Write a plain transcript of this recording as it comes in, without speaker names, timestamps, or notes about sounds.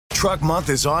Truck Month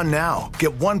is on now.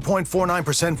 Get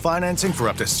 1.49% financing for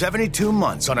up to 72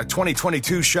 months on a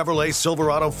 2022 Chevrolet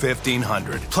Silverado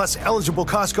 1500. Plus, eligible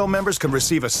Costco members can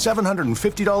receive a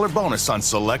 $750 bonus on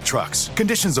select trucks.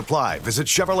 Conditions apply. Visit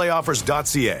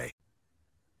ChevroletOffers.ca.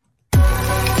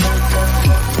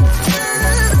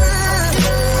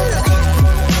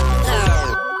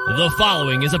 The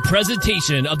following is a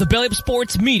presentation of the Belly Up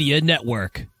Sports Media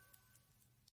Network.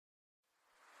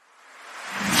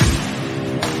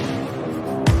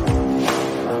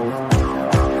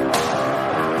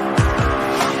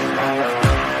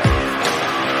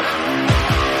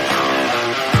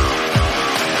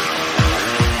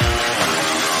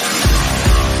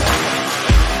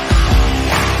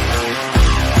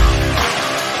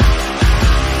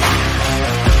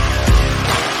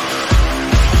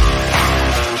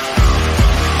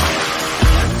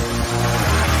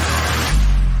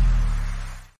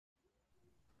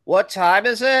 What time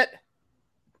is it?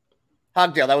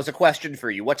 Hogdale, that was a question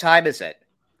for you. What time is it?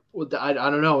 Well, I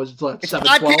don't know. It's like It's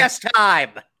 7:12. podcast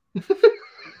time.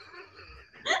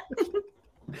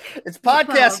 It's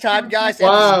podcast time, guys.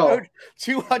 Wow. Episode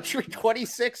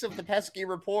 226 of the Pesky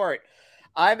Report.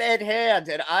 I'm Ed Hand,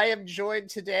 and I am joined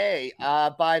today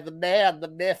by the man, the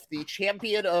myth, the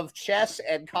champion of chess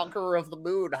and conqueror of the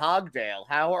moon, Hogdale.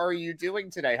 How are you doing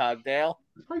today, Hogdale?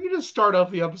 Are you just start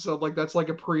off the episode like that's like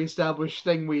a pre-established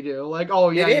thing we do? Like, oh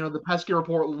yeah, It is. the Pesky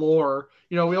Report lore.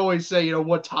 We always say,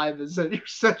 what time is it? You're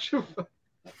such a.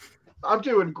 I'm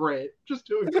doing great. Just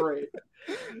doing great.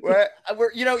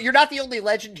 You're not the only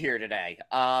legend here today.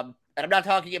 And I'm not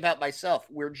talking about myself.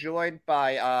 We're joined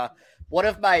by one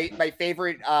of my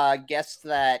favorite guests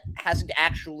that hasn't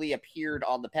actually appeared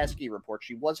on the Pesky Report.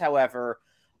 She was, however,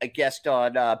 a guest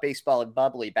on Baseball and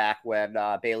Bubbly back when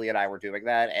Bailey and I were doing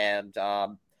that,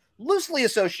 and loosely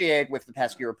associated with the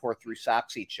Pesky Report through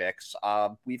Soxy Chicks.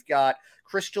 We've got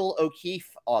Chrystal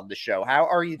O'Keefe on the show. How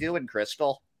are you doing,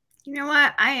 Chrystal? You know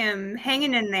what? I am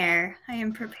hanging in there. I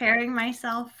am preparing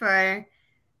myself for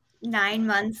 9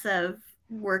 months of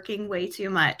working way too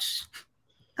much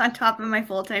on top of my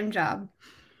full-time job.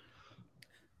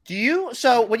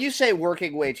 So when you say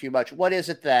working way too much, what is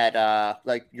it that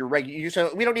your regular?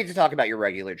 So we don't need to talk about your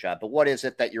regular job, but what is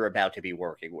it that you're about to be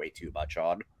working way too much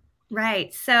on?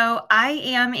 Right. So I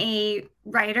am a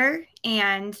writer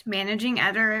and managing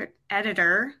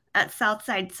editor at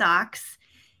Southside Sox.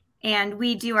 And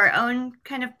we do our own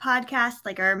kind of podcast,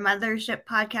 like our mothership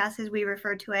podcast, as we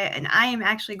refer to it. And I am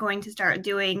actually going to start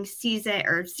doing season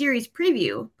or series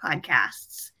preview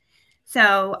podcasts.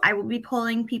 So I will be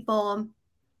pulling people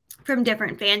from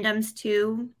different fandoms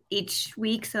too each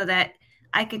week so that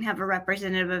I can have a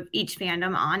representative of each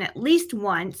fandom on at least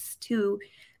once to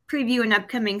preview an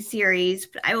upcoming series.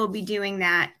 But I will be doing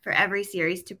that for every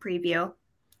series to preview.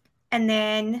 And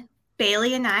then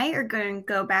Bailey and I are going to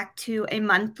go back to a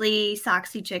monthly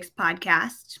Soxy Chicks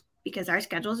podcast because our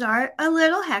schedules are a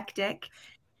little hectic.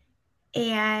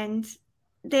 And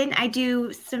then I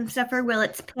do some stuff for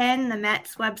Willits Pen, the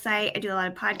Mets website. I do a lot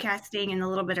of podcasting and a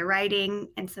little bit of writing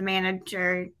and some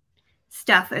manager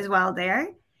stuff as well there.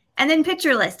 And then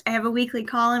Pitcher List. I have a weekly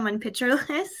call-in on Pitcher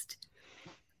List.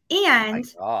 And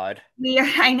Oh my God.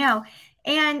 I know.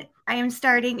 And I am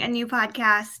starting a new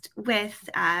podcast with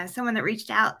someone that reached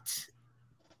out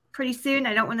pretty soon.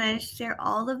 I don't want to share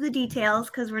all of the details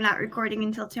because we're not recording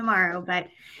until tomorrow. But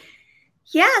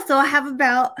yeah, so I have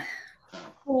about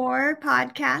 4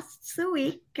 podcasts a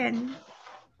week and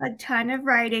a ton of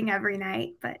writing every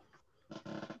night. But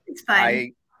it's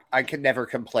fun. I can never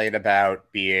complain about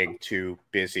being too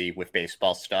busy with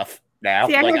baseball stuff now.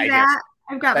 See,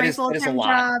 I've got my full-time lot.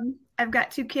 job. I've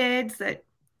got 2 kids that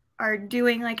are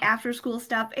doing like after school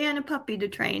stuff and a puppy to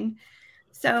train.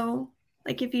 So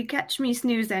like if you catch me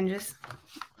snoozing, just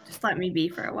let me be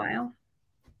for a while.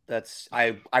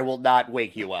 I will not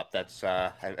wake you up.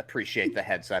 I appreciate the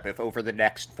heads up. If over the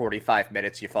next 45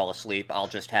 minutes you fall asleep, I'll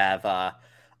just have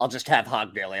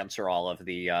Hogdale answer all of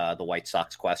the White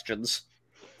Sox questions.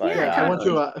 But, Yeah,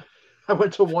 I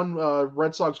went to one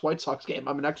Red Sox White Sox game.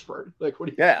 I'm an expert. Like, what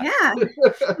do you? Yeah,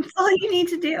 that's all you need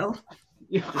to do.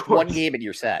 One game and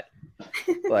you're set.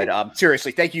 But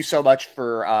seriously, thank you so much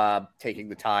for taking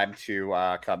the time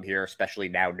to come here, especially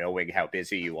now knowing how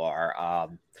busy you are.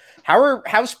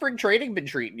 How's spring training been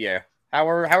treating you? How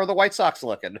are the White Sox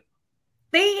looking?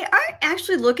 They aren't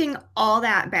actually looking all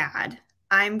that bad.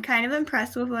 I'm kind of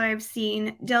impressed with what I've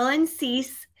seen. Dylan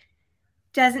Cease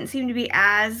doesn't seem to be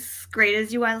as great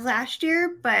as he was last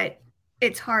year, but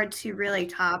it's hard to really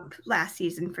top last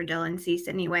season for Dylan Cease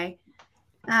anyway.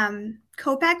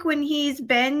 Kopech, when he's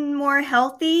been more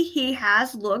healthy, he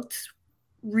has looked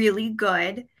really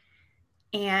good.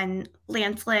 and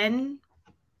Lance Lynn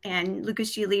and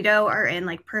Lucas Giolito are in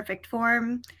like perfect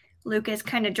form. Lucas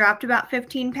kind of dropped about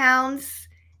 15 pounds,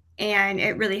 and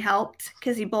it really helped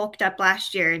because he bulked up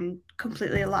last year and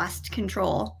completely lost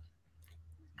control.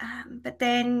 But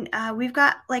then we've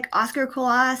got like Oscar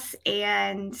Colas,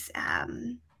 and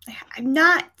I'm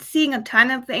not seeing a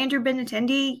ton of Andrew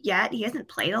Benintendi yet. He hasn't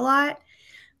played a lot,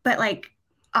 but like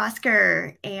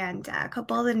Oscar and a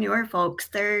couple of the newer folks,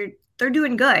 they're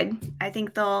doing good. I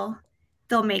think they'll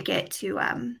make it to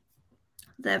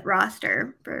the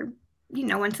roster for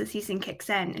once the season kicks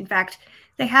in. In fact,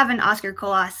 they have an Oscar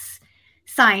Colas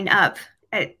sign up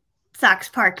at Sox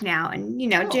Park now, and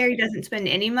Jerry doesn't spend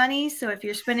any money, so if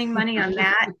you're spending money on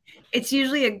that, it's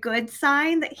usually a good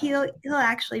sign that he'll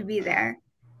actually be there.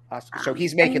 So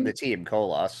he's making the team,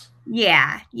 Colas.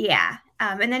 Yeah.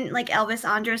 And then like Elvis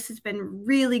Andrus has been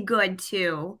really good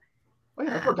too. Oh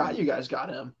yeah, I forgot you guys got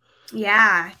him.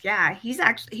 Yeah. He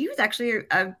was actually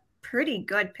a pretty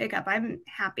good pickup. I'm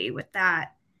happy with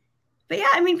that. But yeah,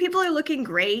 I mean, people are looking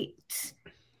great.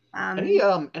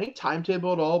 Any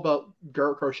timetable at all about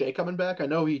Garrett Crochet coming back? I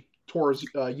know he tore his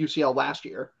UCL last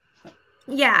year.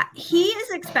 Yeah, he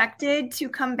is expected to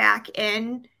come back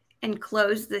in and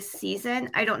close this season.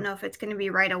 I don't know if it's going to be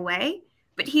right away,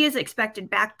 but he is expected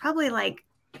back probably like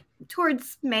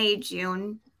towards May,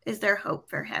 June is their hope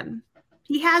for him.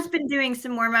 He has been doing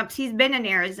some warm-ups. He's been in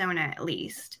Arizona at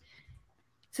least.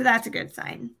 So that's a good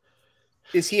sign.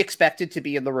 Is he expected to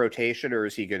be in the rotation, or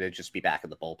is he going to just be back in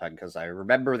the bullpen? Because I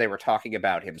remember they were talking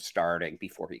about him starting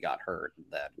before he got hurt. And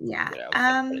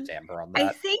then, put a damper on that. I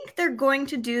think they're going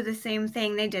to do the same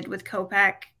thing they did with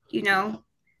Kopech,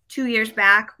 2 years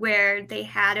back, where they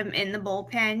had him in the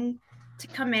bullpen to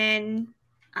come in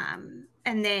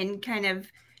and then kind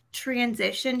of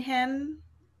transition him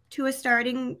to a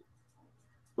starting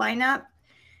lineup.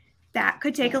 That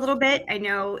could take a little bit. I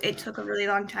know it took a really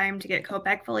long time to get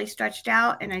Kopech fully stretched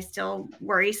out, and I still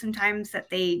worry sometimes that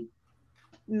they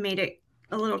made it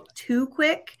a little too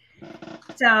quick.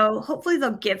 So hopefully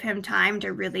they'll give him time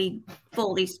to really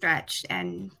fully stretch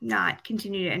and not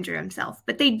continue to injure himself.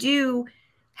 But they do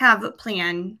have a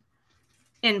plan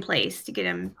in place to get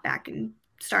him back in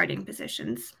starting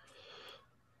positions.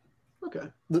 Okay.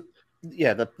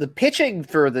 The pitching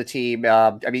for the team,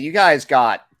 I mean, you guys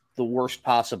got the worst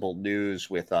possible news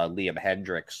with Liam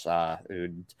Hendriks.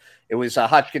 It was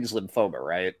Hodgkin's lymphoma,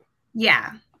 right?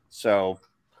 Yeah. So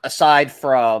aside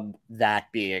from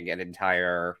that being an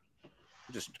entire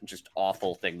just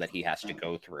awful thing that he has to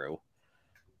go through,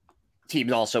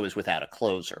 team also is without a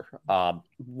closer.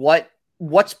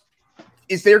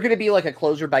 Is there going to be like a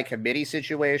closer by committee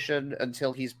situation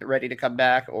until he's ready to come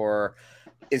back, or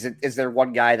is there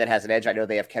one guy that has an edge? I know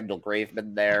they have Kendall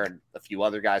Graveman there and a few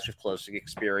other guys with closing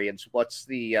experience. What's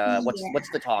the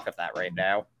talk of that right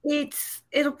now?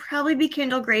 It'll probably be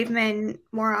Kendall Graveman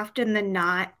more often than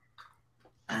not.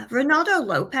 Ronaldo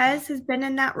Lopez has been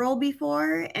in that role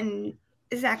before and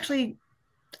is actually,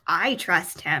 I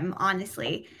trust him,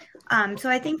 honestly. So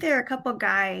I think there are a couple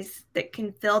guys that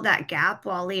can fill that gap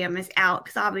while Liam is out,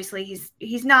 because obviously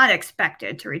he's not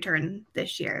expected to return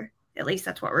this year. At least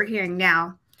that's what we're hearing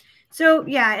now. So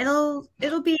yeah,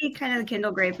 it'll be kind of the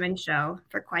Kendall Graveman show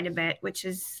for quite a bit, which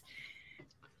is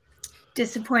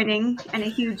disappointing and a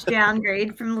huge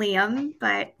downgrade from Liam.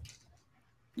 But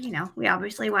we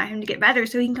obviously want him to get better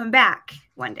so he can come back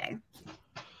one day.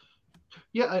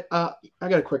 Yeah, I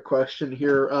got a quick question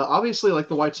here. Obviously, like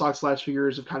the White Sox last few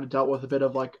years have kind of dealt with a bit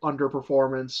of like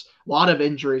underperformance, a lot of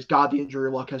injuries. God, the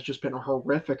injury luck has just been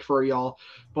horrific for y'all.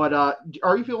 But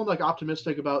are you feeling like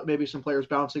optimistic about maybe some players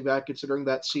bouncing back, considering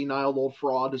that senile old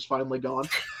fraud is finally gone?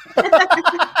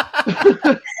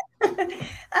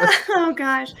 Oh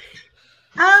gosh,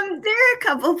 there are a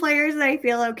couple players that I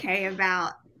feel okay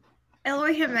about.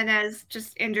 Eloy Jimenez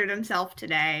just injured himself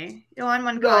today. Yohan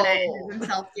Moncada injured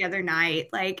himself the other night.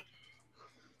 Like,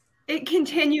 it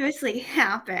continuously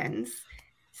happens.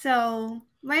 So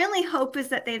my only hope is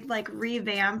that they've like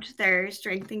revamped their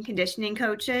strength and conditioning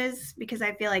coaches, because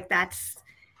I feel like that's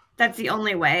the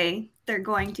only way they're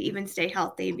going to even stay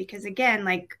healthy. Because again,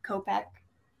 like Kopech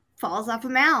falls off a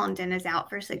mound and is out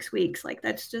for 6 weeks. Like,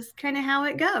 that's just kind of how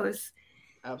it goes.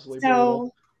 Absolutely. So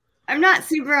brutal. I'm not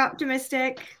super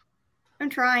optimistic. I'm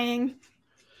trying.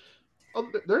 Oh,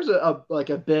 there's a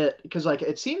bit, because like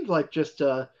it seemed like just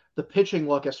the pitching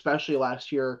luck, especially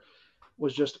last year,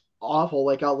 was just awful.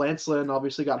 Like Lance Lynn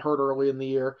obviously got hurt early in the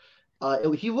year.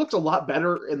 He looked a lot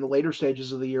better in the later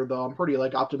stages of the year, though. I'm pretty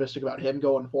like optimistic about him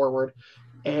going forward.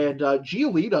 And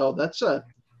Giolito, that's a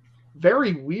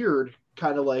very weird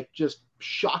kind of like just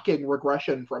shocking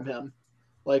regression from him.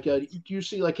 Like, do you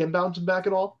see like him bouncing back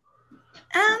at all?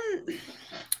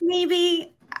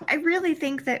 Maybe. I really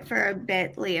think that for a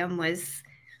bit Liam was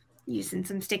using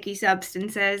some sticky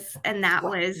substances, and that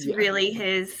was really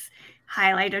his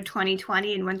highlight of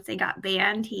 2020. And once they got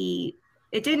banned,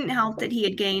 it didn't help that he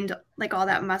had gained like all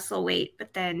that muscle weight,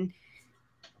 but then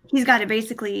he's got to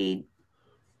basically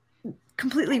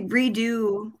completely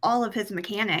redo all of his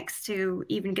mechanics to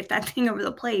even get that thing over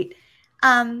the plate.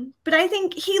 But I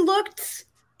think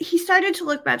he started to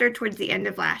look better towards the end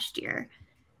of last year.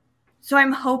 So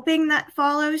I'm hoping that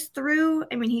follows through.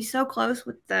 I mean, he's so close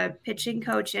with the pitching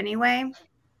coach anyway.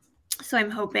 So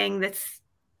I'm hoping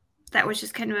that was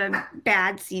just kind of a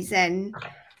bad season.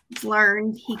 He's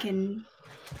learned he can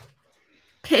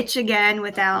pitch again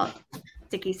without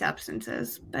sticky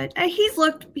substances. But he's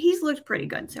looked pretty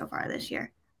good so far this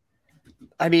year.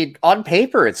 I mean, on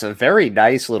paper, it's a very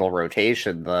nice little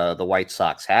rotation the White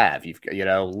Sox have. You've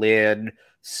Lynn,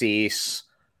 Cease,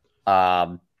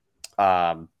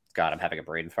 God, I'm having a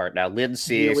brain fart now. Lynn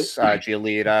Cease,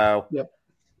 Giolito, yep.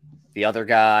 The other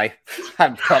guy.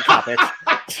 I'm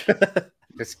But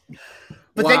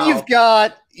then you've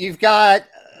got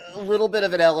a little bit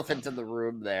of an elephant in the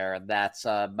room there, and that's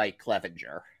Mike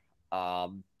Clevenger.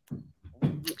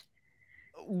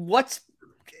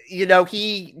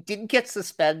 He didn't get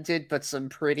suspended, but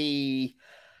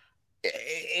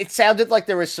it sounded like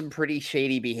there was some pretty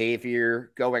shady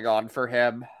behavior going on for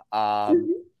him.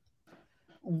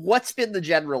 What's been the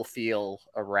general feel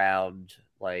around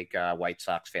White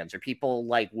Sox fans? Are people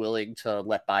willing to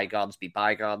let bygones be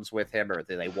bygones with him, or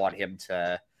do they want him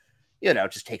to,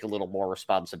 just take a little more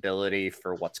responsibility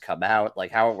for what's come out?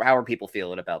 How are people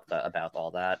feeling about all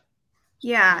that?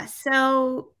 Yeah,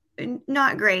 so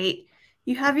not great.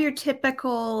 You have your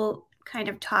typical kind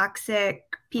of toxic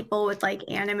people with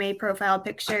anime profile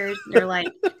pictures. They're like,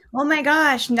 oh my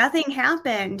gosh, nothing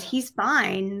happened. He's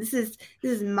fine. This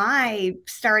is my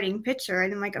starting pitcher.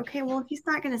 And I'm like, okay, well, he's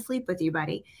not going to sleep with you,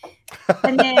 buddy.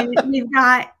 And then you've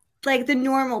got the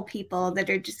normal people that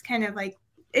are just kind of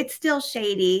it's still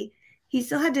shady. He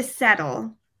still had to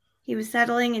settle. He was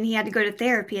settling and he had to go to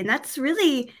therapy. And that's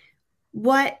really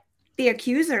what the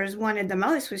accusers wanted the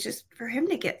most, was just for him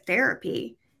to get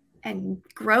therapy and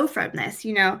grow from this.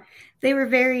 They were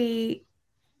very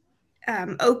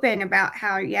open about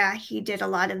how, he did a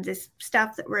lot of this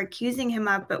stuff that we're accusing him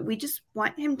of, but we just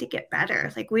want him to get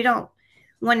better. We don't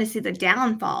want to see the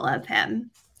downfall of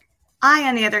him. I,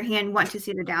 on the other hand, want to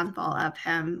see the downfall of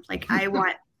him. I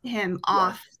want him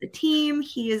off the team.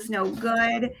 He is no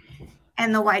good.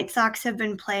 And the White Sox have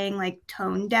been playing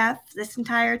tone deaf this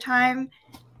entire time.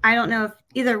 I don't know if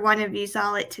either one of you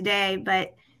saw it today,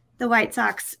 but the White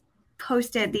Sox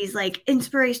posted these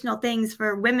inspirational things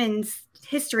for Women's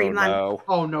History Month. No.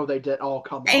 Oh no, they did. Oh,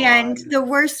 come on. And the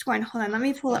worst one, hold on, let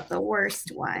me pull up the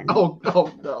worst one. Oh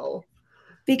no.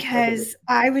 Because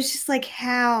I was just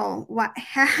how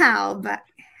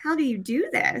do you do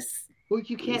this? Well,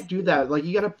 you can't do that.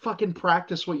 You got to fucking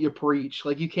practice what you preach.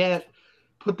 You can't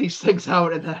put these things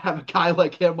out and then have a guy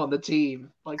like him on the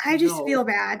team. I just feel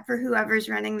bad for whoever's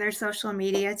running their social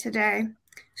media today.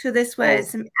 So this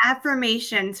was some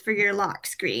affirmations for your lock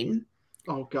screen.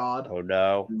 Oh God. Oh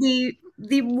no.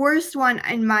 The worst one,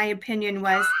 in my opinion,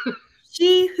 was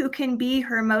she who can be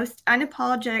her most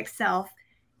unapologetic self,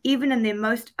 even in the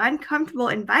most uncomfortable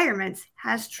environments,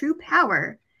 has true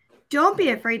power. Don't be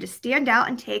afraid to stand out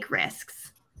and take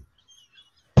risks.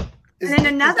 And then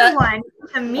another one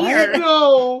with a mirror.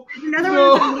 No. Another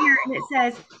one with a mirror, and it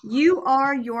says, "You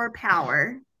are your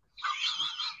power."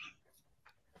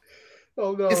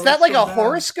 Oh no! Is that so a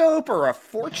horoscope or a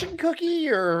fortune cookie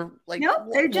or Nope,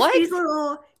 they're just these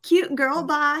little cute girl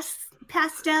boss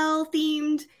pastel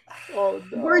themed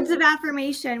words of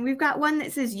affirmation. We've got one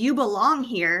that says "You belong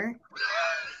here,"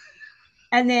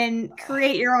 and then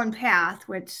 "Create your own path,"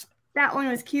 which that one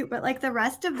was cute, but the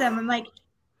rest of them, I'm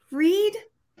read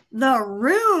the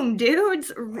room,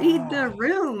 dudes. Read the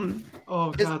room.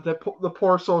 Oh God, the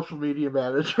poor social media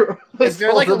manager. Is there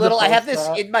a little? I have this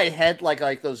in my head,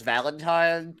 like those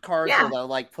Valentine cards where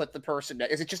they'll put the person.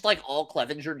 Is it just all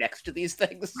Clevenger next to these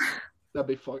things? That'd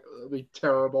be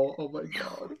terrible. Oh my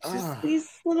God. Just these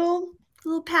little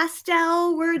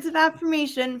pastel words of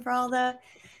affirmation for all the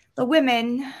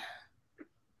women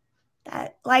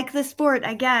that like the sport.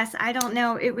 I guess I don't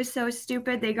know. It was so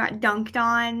stupid. They got dunked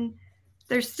on.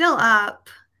 They're still up.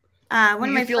 One of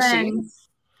my friends.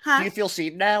 Do you feel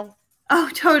seen now? Oh,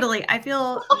 totally. I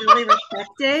feel really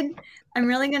respected. I'm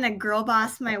really going to girl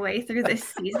boss my way through this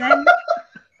season.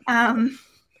 Can't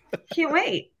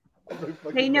wait.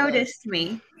 They noticed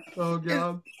me. Oh,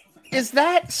 God. Is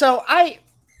that so?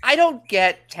 I don't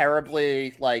get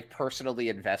terribly like personally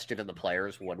invested in the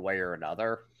players one way or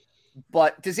another,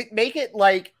 but does it make it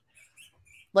like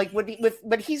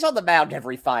when he's on the mound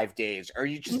every 5 days, are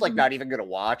you just like not even gonna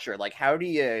watch, or like how do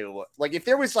you like if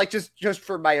there was like just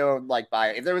for my own like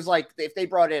bio, if there was like if they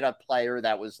brought in a player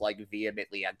that was like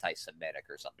vehemently anti-Semitic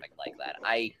or something like that,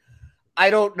 I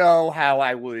don't know how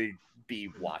I would be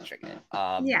watching it.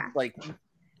 Yeah. Like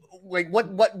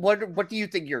what do you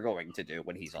think you're going to do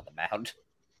when he's on the mound?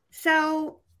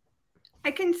 So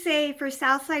I can say for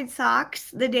Southside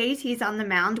Sox, the days he's on the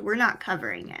mound, we're not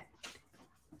covering it.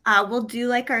 We'll do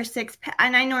like our 6-pack,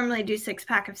 and I normally do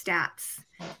 6-pack of stats.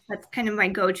 That's kind of my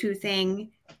go-to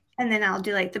thing. And then I'll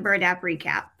do like the Bird app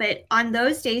recap. But on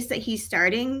those days that he's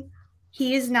starting,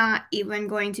 he is not even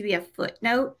going to be a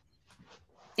footnote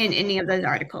in any of those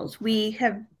articles. We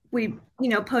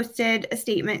posted a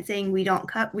statement saying we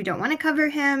don't want to cover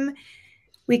him.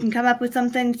 We can come up with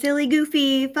something silly,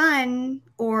 goofy, fun,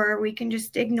 or we can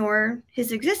just ignore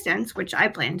his existence, which I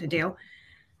plan to do.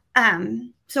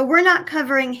 So we're not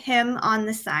covering him on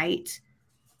the site.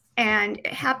 And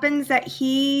it happens that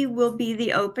he will be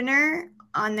the opener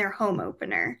on their home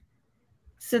opener.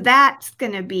 So that's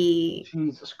going to be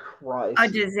Jesus Christ, a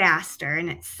disaster in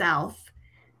itself.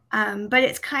 But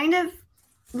it's kind of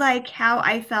like how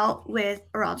I felt with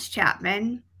Aroldis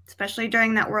Chapman, especially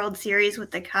during that World Series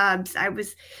with the Cubs. I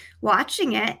was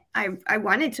watching it. I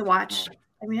wanted to watch.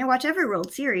 I mean, I watch every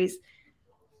World Series.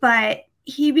 But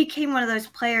he became one of those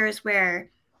players where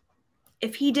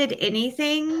if he did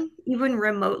anything, even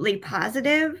remotely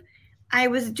positive, I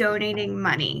was donating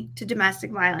money to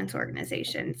domestic violence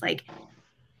organizations. Like,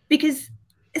 because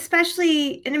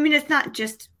especially, and I mean, it's not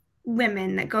just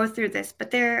women that go through this,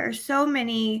 but there are so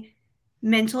many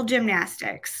mental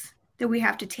gymnastics that we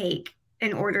have to take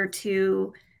in order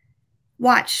to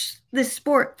watch the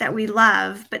sport that we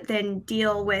love, but then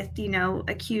deal with,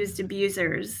 accused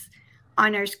abusers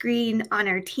on our screen, on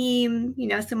our team,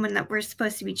 someone that we're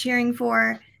supposed to be cheering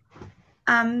for.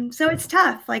 So it's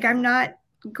tough. Like, I'm not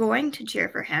going to cheer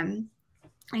for him.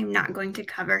 I'm not going to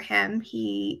cover him.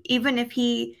 Even if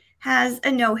he has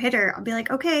a no-hitter, I'll be like,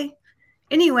 okay,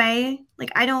 anyway,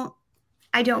 like, I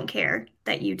don't care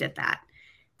that you did that.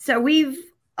 So we've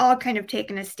all kind of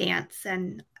taken a stance.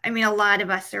 And I mean, a lot of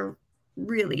us are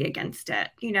really against it.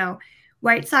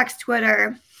 White Sox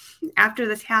Twitter, after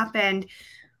this happened,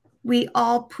 we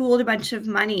all pooled a bunch of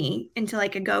money into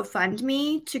like a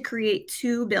GoFundMe to create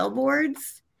 2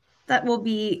 billboards that will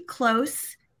be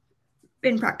close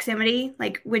in proximity.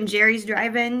 Like when Jerry's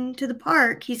driving to the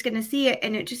park, he's going to see it.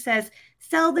 And it just says,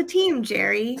 "Sell the team,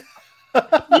 Jerry."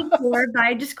 Paid for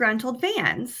by disgruntled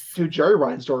fans. Dude, Jerry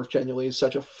Reinsdorf genuinely is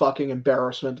such a fucking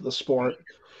embarrassment to the sport.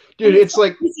 Dude, it's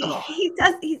like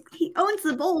he owns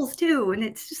the Bulls too, and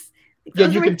it's just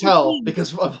you can tell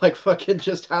because of like fucking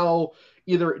just how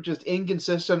either just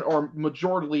inconsistent or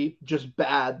majorly just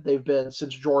bad they've been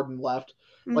since Jordan left.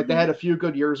 Mm-hmm. Like they had a few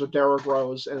good years with Derrick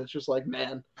Rose, and it's just like,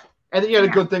 man. And then you had a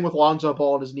good thing with Lonzo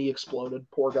Ball, and his knee exploded.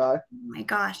 Poor guy. Oh my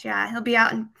gosh, yeah, he'll be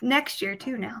out next year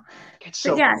too now.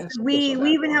 We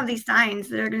even have these signs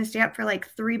that are going to stay up for like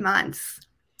 3 months.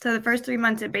 So the first 3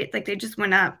 months, they just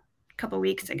went up a couple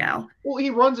weeks ago. Well, he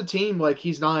runs a team like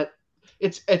he's not.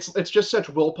 It's just such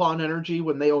Wilpon energy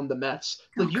when they own the Mets.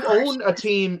 Like you own a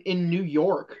team in New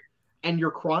York, and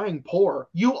you're crying poor.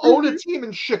 You own a team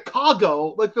in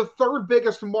Chicago, like the 3rd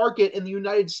biggest market in the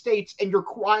United States, and you're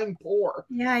crying poor.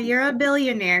 Yeah, you're a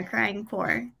billionaire crying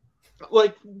poor.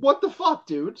 Like, what the fuck,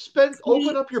 dude?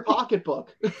 Open up your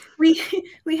pocketbook. We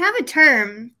have a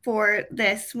term for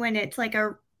this when it's like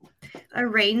a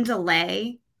rain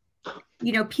delay.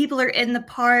 People are in the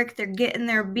park, they're getting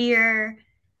their beer,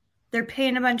 they're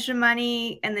paying a bunch of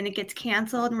money, and then it gets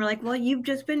canceled, and we're like, well, you've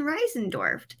just been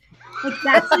Reisendorfed. Like,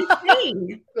 that's the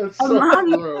thing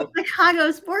among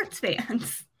Chicago sports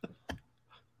fans.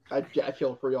 I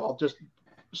feel for y'all. Just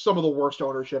some of the worst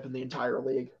ownership in the entire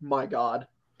league. My God.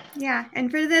 Yeah, and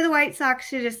for the White Sox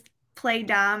to just play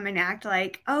dumb and act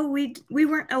like, oh, we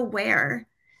weren't aware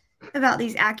about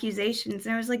these accusations.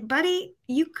 And I was like, buddy,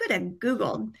 you could have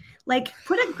Googled. Like,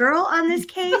 put a girl on this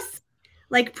case.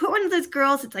 Like, put one of those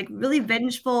girls that's, like, really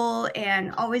vengeful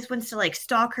and always wants to, like,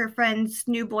 stalk her friends'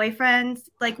 new boyfriends.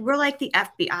 Like, we're like the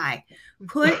FBI.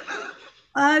 Put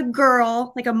a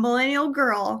girl, like a millennial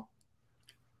girl,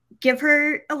 give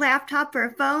her a laptop or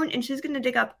a phone, and she's going to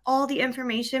dig up all the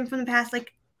information from the past,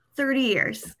 like, 30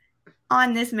 years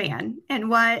on this man and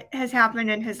what has happened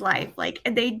in his life. Like,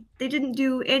 they didn't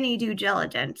do any due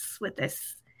diligence with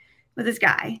this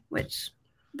guy, which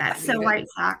that's White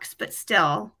Sox, but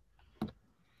still.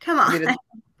 Come on.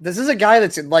 This is a guy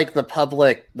that's in like the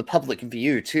public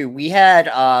view too. We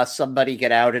had somebody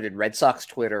get outed in Red Sox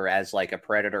Twitter as like a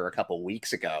predator a couple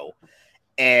weeks ago,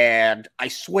 and I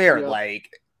swear,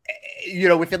 like,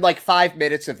 within like 5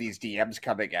 minutes of these DMs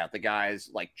coming out, the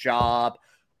guy's like job,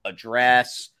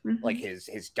 address, like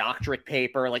his doctorate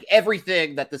paper, like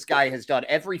everything that this guy has done,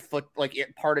 every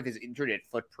part of his internet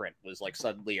footprint was like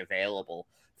suddenly available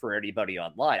for anybody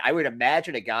online. I would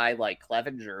imagine a guy like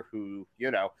Clevenger, who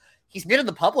he's been in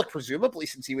the public presumably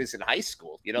since he was in high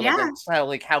school. Like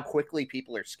that's how quickly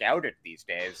people are scouted these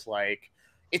days. Like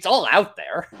it's all out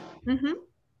there.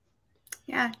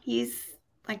 Yeah, he's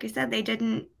like I said, they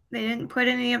didn't put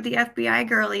any of the FBI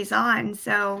girlies on,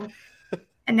 so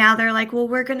and now they're like, well,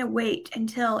 we're gonna wait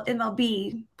until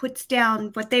MLB puts down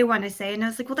what they want to say. And I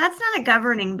was like, well, that's not a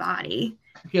governing body.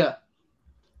 Yeah.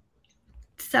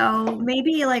 So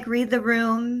maybe like read the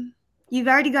room. You've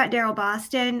already got Daryl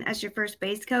Boston as your first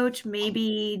base coach.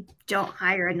 Maybe don't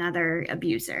hire another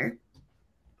abuser.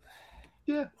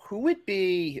 Yeah. Who would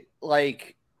be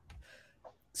like,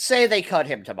 say they cut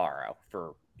him tomorrow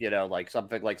for,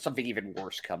 something even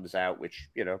worse comes out, which,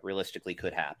 realistically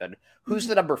could happen. Who's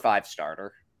the number 5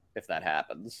 starter if that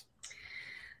happens?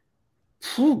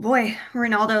 Oh boy,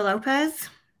 Ronaldo Lopez.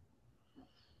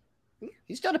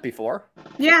 He's done it before.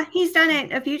 Yeah, he's done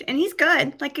it a few, and he's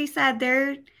good. Like I said,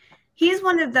 he's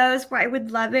one of those where I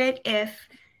would love it if,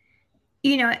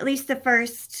 at least the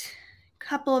first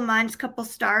couple of months, couple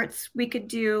starts, we could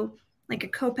do like a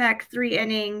Kopech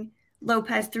 3-inning,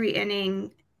 Lopez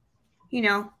 3-inning,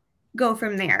 go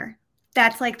from there.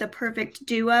 That's like the perfect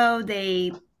duo.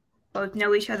 They both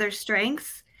know each other's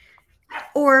strengths.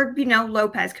 Or,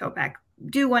 Lopez, Kopech.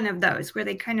 Do one of those where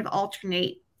they kind of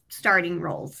alternate starting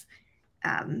roles.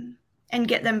 And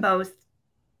get them both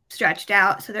stretched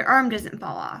out so their arm doesn't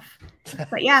fall off.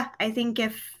 But yeah, I think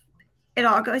if it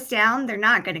all goes down, they're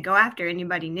not going to go after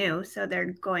anybody new. So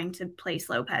they're going to place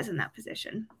Lopez in that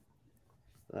position.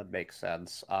 That makes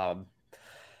sense.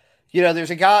 There's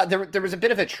a guy, there was a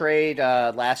bit of a trade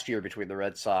last year between the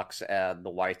Red Sox and the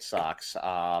White Sox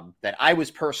that I was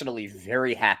personally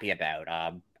very happy about.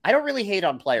 I don't really hate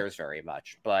on players very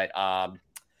much, but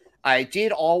I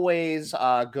did always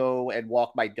go and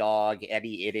walk my dog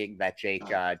any inning that Jake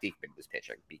Diekman was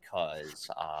pitching because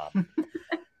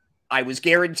I was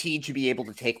guaranteed to be able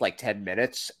to take like 10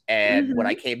 minutes. And when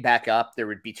I came back up, there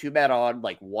would be 2 men on,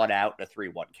 like 1 out and a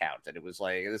 3-1 count. And it was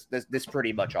like, this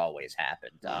pretty much always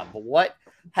happened. But what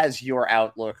has your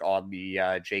outlook on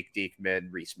the Jake Diekman,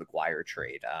 Reese McGuire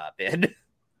trade been?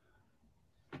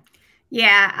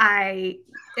 Yeah, I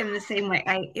am the same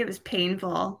way. It was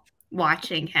painful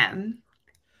watching him.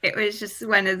 It was just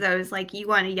one of those like you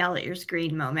want to yell at your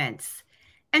screen moments.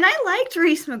 And I liked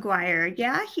Reese McGuire.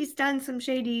 Yeah, he's done some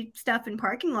shady stuff in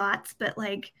parking lots, but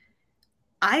like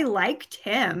I liked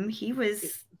him. He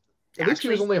was at least he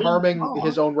was only harming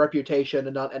his own reputation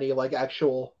and not any like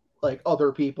actual like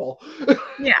other people.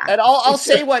 Yeah. And I'll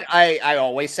say what I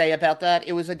always say about that.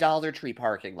 It was a Dollar Tree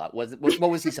parking lot. What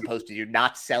was he supposed to do?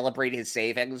 Not celebrate his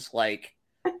savings? Like,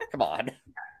 come on.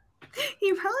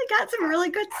 He probably got some really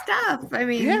good stuff. I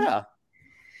mean, yeah.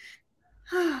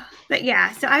 But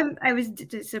yeah, so I was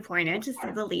disappointed to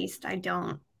say the least. I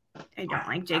don't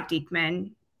like Jake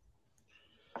Diekman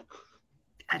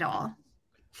at all.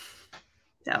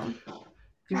 So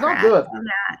he's not good.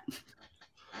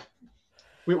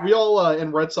 We all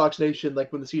in Red Sox Nation,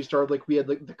 like when the season started, like we had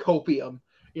like the copium,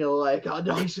 like oh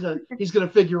no, he's gonna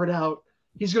figure it out.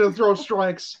 He's going to throw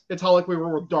strikes. It's how like we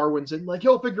were with Darwin's and like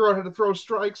he'll figure out how to throw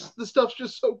strikes. This stuff's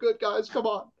just so good, guys. Come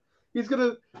on. He's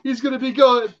going to be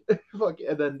good.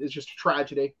 And then it's just a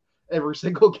tragedy every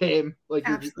single game. Like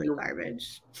absolute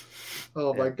garbage.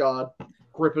 Oh my God.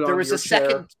 Grip it on your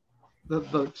chair.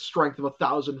 The strength of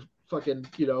 1,000 fucking,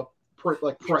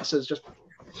 presses just.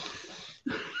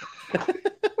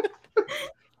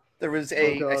 There was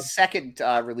a second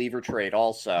reliever trade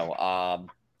also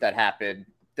that happened.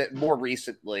 That more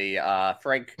recently,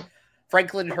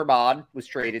 Franklin Herman was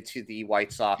traded to the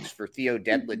White Sox for Theo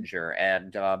Dedlinger.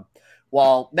 And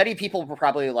while many people were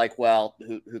probably like, well,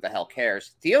 who the hell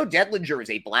cares? Theo Dedlinger is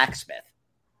a blacksmith.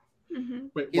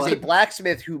 Wait, he's a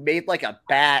blacksmith who made like a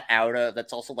bat out of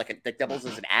that's also like that doubles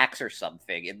as an axe or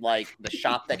something in like the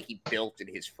shop that he built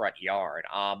in his front yard.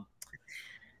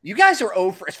 You guys are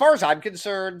 0 for, as far as I'm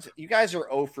concerned, you guys are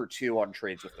 0 for 2 on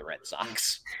trades with the Red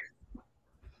Sox.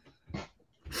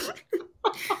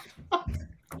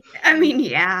 I mean,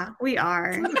 yeah, we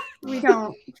are.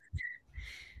 We're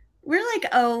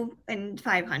like 0 and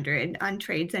 500 on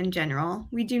trades in general.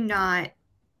 We do not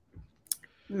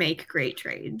make great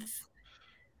trades.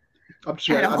 I'm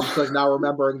just like now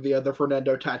remembering the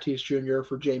Fernando Tatis Jr.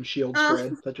 for James Shields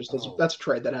trade. That just is that's a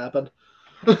trade that happened.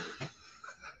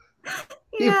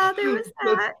 Yeah, there was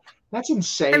that. That's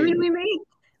insane. I mean,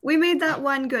 we made that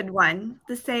one good one,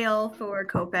 the sale for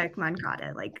Kopech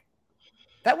Moncada. Like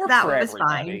that worked that for was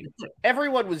everybody. fine.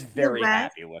 Everyone was very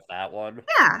happy with that one.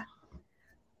 Yeah,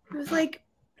 it was like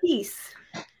peace.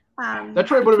 That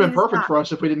trade would have been perfect for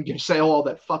us if we didn't give Sale all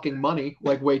that fucking money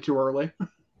like way too early.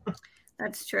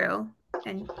 That's true,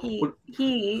 and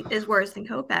he is worse than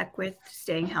Kopech with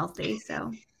staying healthy.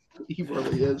 So he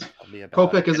really is.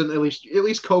 Kopech isn't at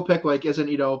least Kopech like isn't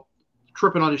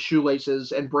tripping on his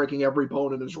shoelaces and breaking every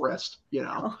bone in his wrist.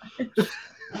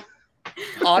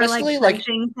 Honestly, or, like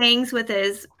punching things with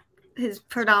his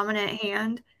predominant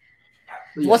hand.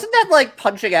 Yeah. Wasn't that like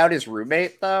punching out his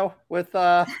roommate though with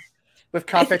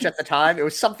Kopech at the time? It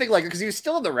was something like because he was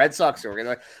still in the Red Sox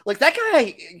organ. Like that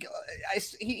guy,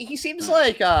 he seems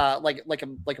like a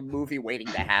movie waiting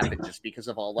to happen just because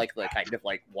of all like the kind of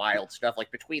like wild stuff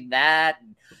like between that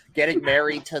and getting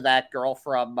married to that girl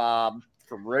from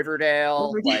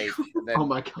Riverdale, like and then,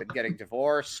 and getting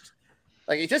divorced.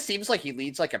 Like it just seems like he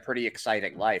leads like a pretty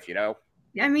exciting life,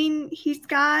 I mean, he's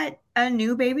got a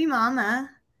new baby mama,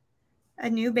 a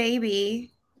new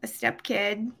baby, a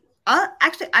stepkid.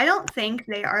 Actually, I don't think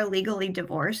they are legally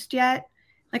divorced yet.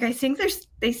 Like, I think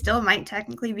they still might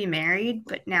technically be married,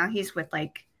 but now he's with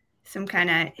like some kind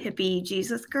of hippie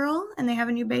Jesus girl, and they have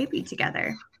a new baby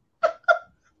together.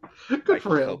 Good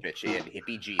for him. And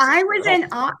hippie Jesus. I was an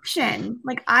option.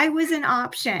 Like, I was an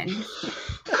option.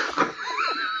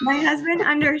 My husband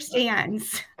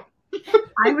understands.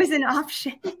 I was an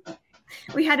option.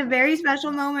 We had a very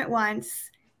special moment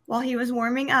once while he was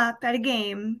warming up at a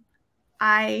game.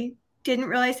 I didn't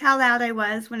realize how loud I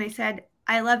was when I said,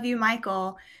 "I love you,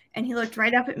 Michael." And he looked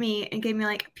right up at me and gave me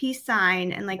like a peace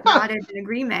sign and like nodded in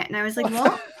agreement. And I was like,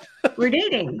 well, we're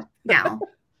dating now.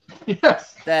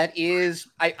 Yes. That is,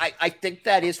 I think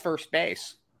that is first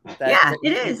base. It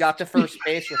is. You got to first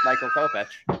base with Michael Kopech.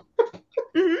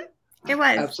 Mm-hmm. It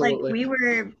was. Absolutely. Like we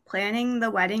were planning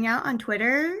the wedding out on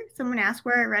Twitter. Someone asked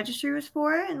where our registry was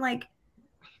for. And like,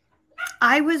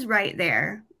 I was right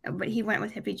there, but he went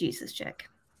with hippie Jesus chick.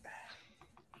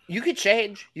 You could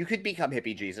change. You could become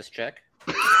hippie Jesus chick.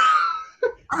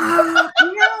 I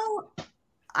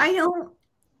don't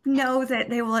know that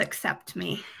they will accept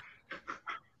me.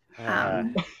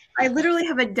 I literally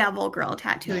have a devil girl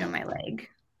tattooed on my leg.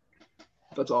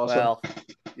 That's awesome. Well,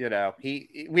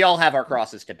 we all have our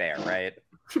crosses to bear, right?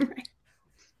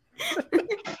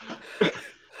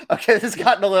 Okay, this has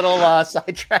gotten a little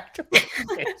sidetracked with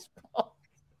baseball.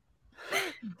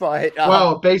 But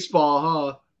wow, baseball,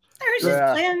 huh? I was just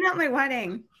planning out my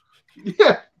wedding.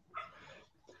 Yeah.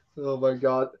 Oh my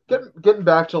god. Getting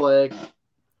back to like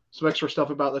some extra stuff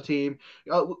about the team.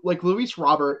 Like Luis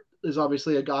Robert is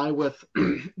obviously a guy with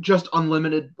just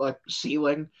unlimited like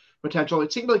ceiling potential.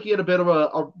 It seemed like he had a bit of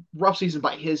a rough season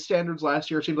by his standards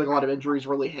last year. It seemed like a lot of injuries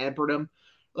really hampered him.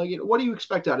 Like, what do you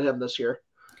expect out of him this year?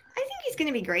 I think he's going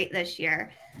to be great this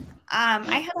year.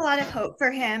 I had a lot of hope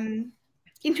for him,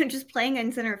 just playing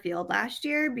in center field last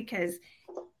year because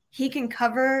he can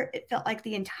cover, it felt like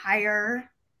the entire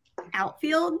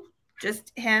outfield,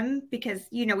 just him, because,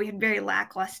 we had very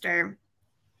lackluster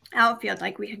outfield.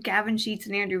 Like we had Gavin Sheets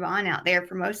and Andrew Vaughn out there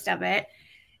for most of it.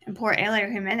 And poor Elier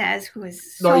Jimenez, who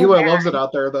is so Eli loves it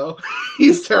out there, though.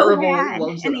 He's terrible. He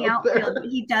loves in it the out outfield, there. but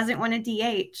he doesn't want to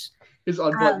DH. His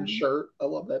unbuttoned shirt. I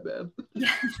love that man.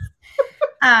 Yes.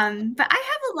 But I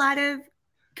have a lot of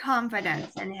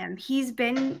confidence in him. He's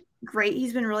been great.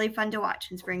 He's been really fun to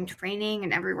watch in spring training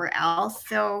and everywhere else.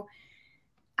 So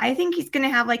I think he's going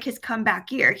to have like his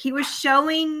comeback year. He was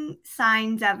showing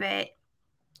signs of it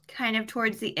kind of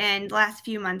towards the end, last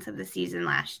few months of the season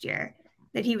last year,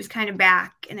 that he was kind of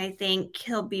back. And I think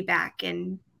he'll be back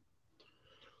in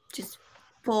just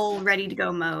full ready to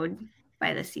go mode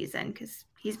by the season because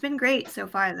he's been great so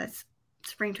far this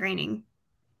spring training.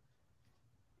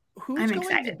 Who's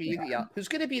going to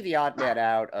be the odd man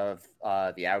out of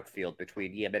the outfield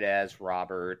between Jimenez,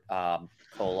 Robert,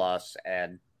 Colas,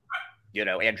 and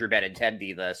Andrew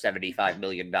Benintendi, the $75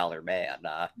 million man?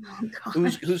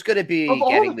 Who's going to be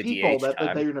getting the people DH that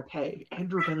time? they're going to pay?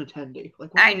 Andrew Benintendi.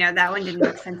 I know that one didn't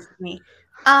make sense to me.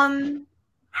 I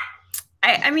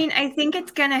mean, I think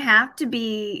it's going to have to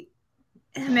be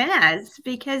Jimenez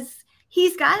because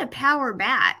he's got a power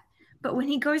bat. But when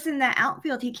he goes in that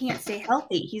outfield, he can't stay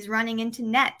healthy. He's running into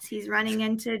nets. He's running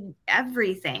into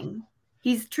everything.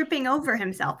 He's tripping over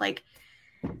himself. Like,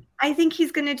 I think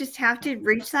he's going to just have to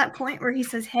reach that point where he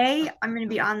says, hey, I'm going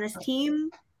to be on this team.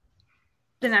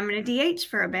 Then I'm going to DH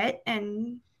for a bit.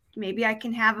 And maybe I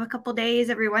can have a couple days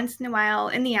every once in a while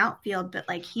in the outfield, but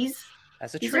like he's our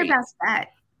best bet.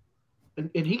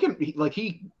 And he can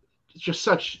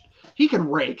he can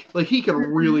rake. Like he can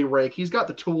really rake. He's got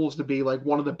the tools to be like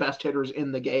one of the best hitters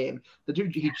in the game. The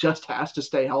dude, he just has to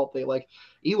stay healthy. Like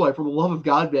Eli, for the love of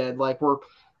God, man, like we're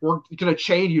gonna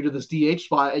chain you to this DH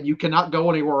spot and you cannot go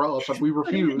anywhere else. Like we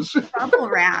refuse. Bubble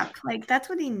wrap. Like that's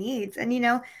what he needs. And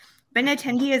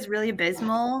Benintendi is really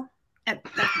abysmal at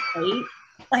the plate.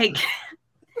 Like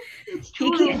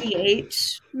he can't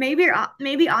DH.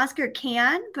 Maybe Oscar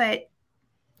can, but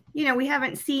we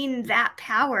haven't seen that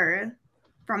power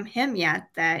from him yet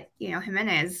that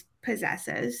Jimenez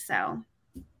possesses. So,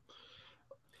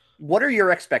 what are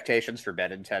your expectations for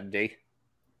Benintendi?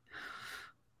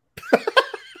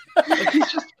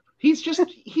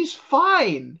 He's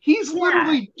fine. He's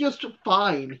literally just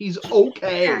fine. He's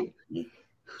okay. Exactly.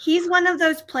 He's one of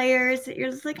those players that you're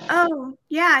just like, oh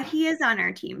yeah, he is on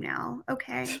our team now.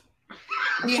 Okay.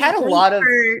 He had a lot of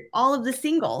all of the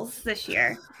singles this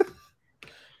year.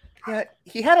 Yeah,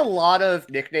 he had a lot of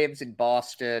nicknames in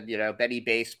Boston, Benny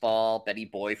Baseball, Benny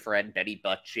Boyfriend, Benny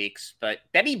Butt Cheeks, but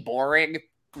Benny Boring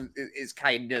is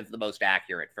kind of the most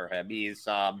accurate for him. He's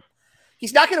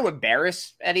not going to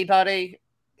embarrass anybody.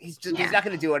 He's not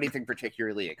going to do anything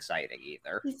particularly exciting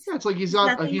either. Yeah, it's like he's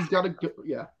got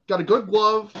a good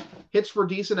glove, hits for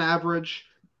decent average,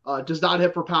 does not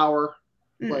hit for power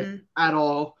at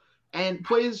all, and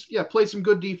plays some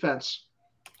good defense.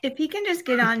 If he can just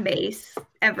get on base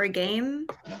every game,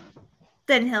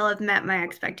 then he'll have met my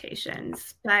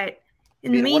expectations. But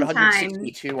in the meantime,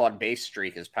 162 on base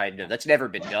streak is that's never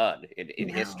been done in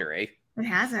history. It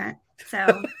hasn't.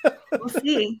 So we'll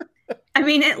see. I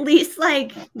mean, at least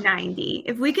like 90.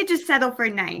 If we could just settle for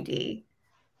 90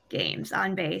 games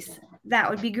on base, that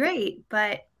would be great.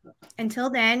 But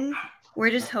until then, we're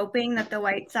just hoping that the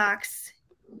White Sox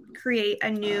create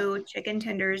a new chicken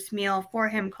tenders meal for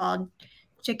him called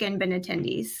Chicken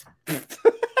Benintendis.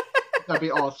 That'd be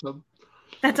awesome.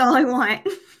 That's all I want.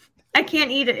 I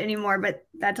can't eat it anymore, but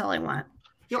that's all I want.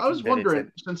 I was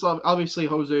wondering, since obviously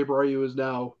Jose Abreu is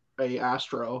now a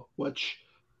Astro, which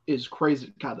is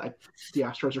crazy. God, the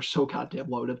Astros are so goddamn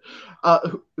loaded.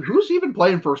 Who's even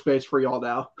playing first base for y'all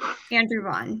now? Andrew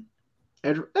Vaughn.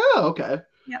 Andrew? Oh, okay.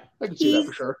 Yep. I can see that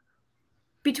for sure.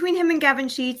 Between him and Gavin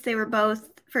Sheets, they were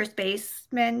both first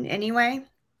basemen anyway.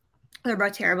 They're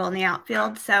both terrible in the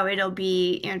outfield, so it'll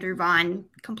be Andrew Vaughn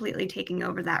completely taking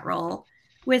over that role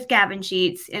with Gavin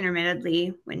Sheets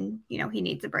intermittently when, he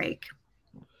needs a break.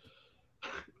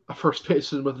 A first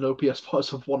baseman with an OPS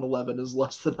plus of 111 is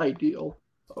less than ideal.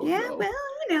 Oh, yeah,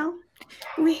 no.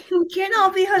 Well, we can't all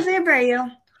be Jose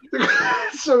Abreu.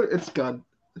 So it's good.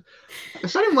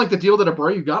 It's not even like the deal that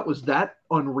Abreu got was that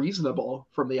unreasonable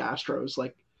from the Astros.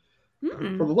 Like,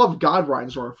 for the love of God,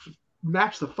 Reinsdorf,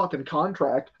 match the fucking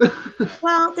contract.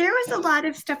 Well, there was a lot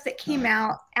of stuff that came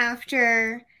out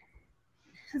after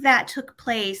that took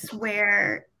place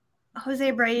where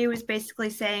Jose Abreu was basically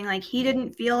saying like he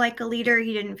didn't feel like a leader.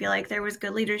 He didn't feel like there was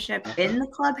good leadership in the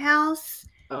clubhouse.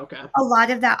 Okay. A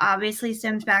lot of that obviously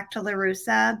stems back to La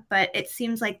Russa, but it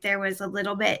seems like there was a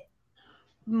little bit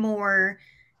more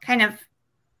kind of,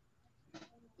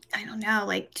 I don't know,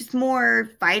 like just more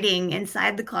fighting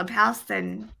inside the clubhouse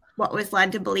than what was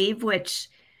led to believe, which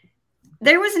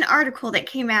there was an article that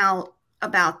came out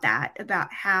about that,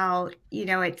 about how,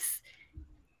 it's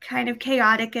kind of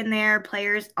chaotic in there.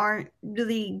 Players aren't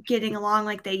really getting along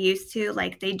like they used to.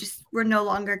 Like they just were no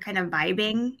longer kind of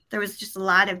vibing. There was just a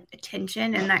lot of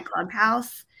tension in that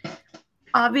clubhouse.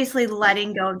 Obviously,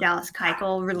 letting go of Dallas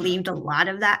Keuchel relieved a lot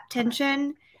of that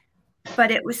tension, but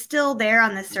it was still there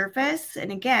on the surface.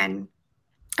 And again,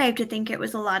 I have to think it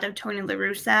was a lot of Tony La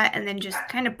Russa and then just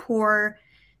kind of poor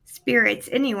spirits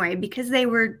anyway, because they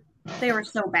were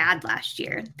so bad last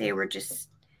year. They were just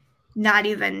not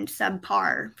even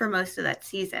subpar for most of that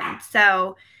season.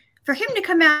 So for him to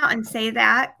come out and say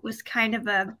that was kind of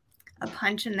a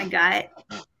punch in the gut.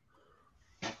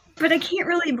 But I can't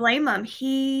really blame him.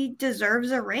 He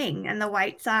deserves a ring, and the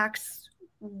White Sox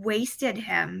wasted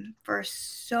him for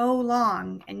so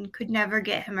long and could never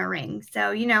get him a ring.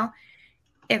 So,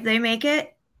 if they make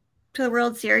it to the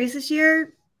World Series this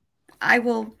year, I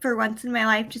will, for once in my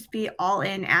life, just be all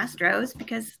in Astros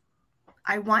because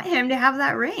I want him to have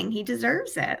that ring. He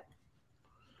deserves it.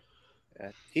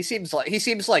 He seems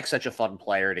like such a fun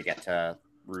player to get to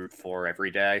root for every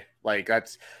day. Like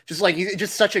that's just like he's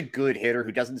just such a good hitter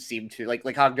who doesn't seem to like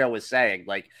Hagno was saying,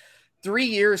 like 3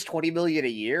 years, $20 million a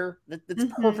year. That's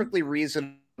perfectly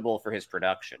reasonable for his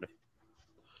production.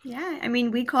 Yeah, I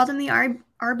mean, we called him the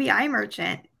RBI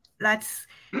merchant. That's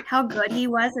how good he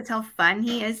was. That's how fun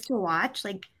he is to watch.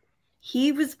 Like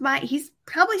he's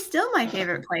probably still my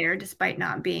favorite player despite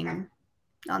not being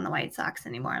on the White Sox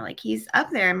anymore. Like, he's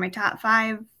up there in my top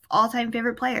 5 all-time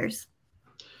favorite players.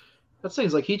 That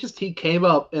thing's like he came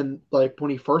up, and like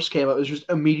when he first came up, it was just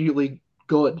immediately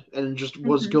good and just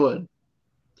was good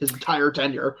his entire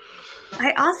tenure.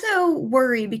 I also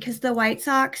worry because the White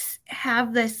Sox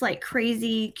have this like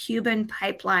crazy Cuban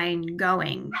pipeline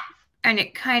going, and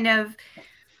it kind of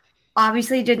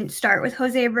obviously didn't start with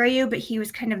Jose Abreu, but he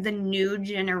was kind of the new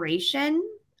generation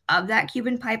of that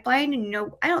Cuban pipeline. And,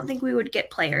 I don't think we would get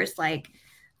players like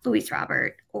Luis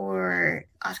Robert or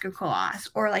Oscar Colas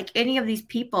or like any of these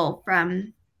people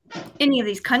from any of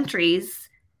these countries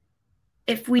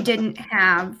if we didn't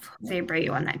have Jose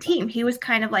Abreu on that team. He was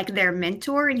kind of like their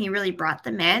mentor, and he really brought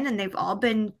them in, and they've all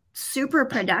been super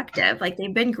productive. Like,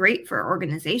 they've been great for our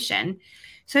organization.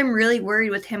 So I'm really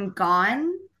worried with him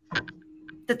gone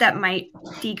that might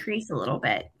decrease a little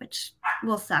bit, which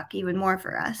will suck even more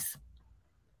for us.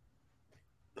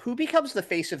 Who becomes the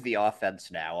face of the offense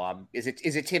now? Is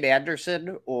it Tim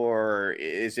Anderson, or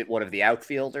is it one of the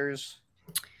outfielders?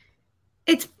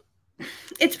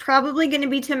 It's probably going to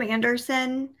be Tim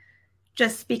Anderson,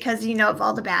 just because, of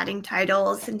all the batting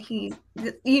titles, and he,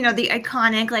 the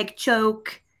iconic like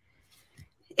choke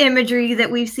imagery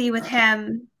that we see with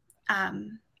him.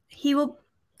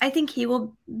 I think he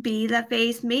will be the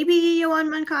face. Maybe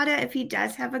Yohan Moncada if he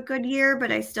does have a good year,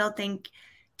 but I still think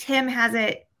Tim has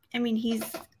it. I mean, he's,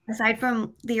 aside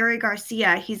from Leury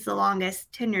Garcia, he's the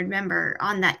longest tenured member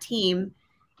on that team.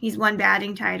 He's won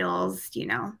batting titles,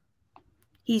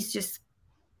 He's just,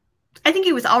 I think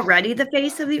he was already the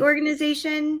face of the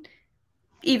organization,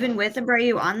 even with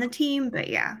Abreu on the team. But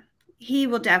yeah, he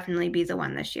will definitely be the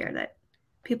one this year that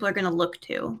people are going to look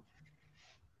to.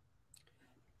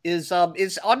 Is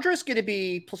Andres going to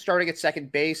be starting at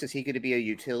second base? Is he going to be a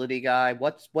utility guy?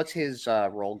 What's his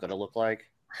role going to look like?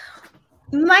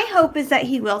 My hope is that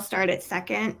he will start at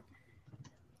second.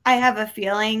 I have a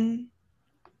feeling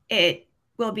it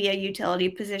will be a utility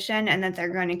position, and that they're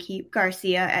going to keep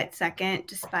Garcia at second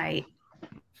despite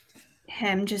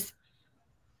him just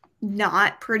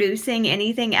not producing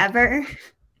anything ever.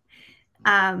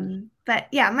 But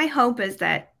yeah, my hope is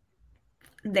that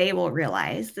they will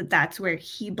realize that that's where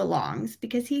he belongs,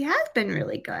 because he has been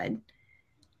really good.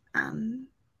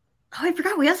 I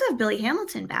forgot we also have Billy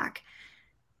Hamilton back.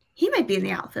 He might be in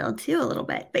the outfield too a little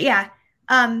bit. But yeah,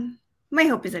 my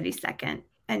hope is that he's second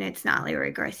and it's not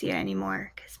Leury Garcia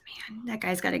anymore, because man, that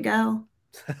guy's got to go.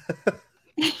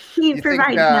 He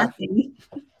provides nothing.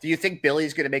 Do you think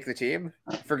Billy's going to make the team?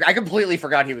 I completely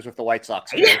forgot he was with the White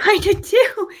Sox. Yeah, I did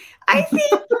too.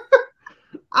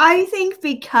 I think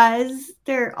because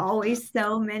there are always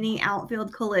so many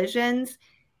outfield collisions,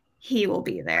 he will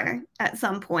be there at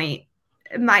some point.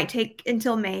 It might take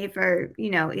until May for,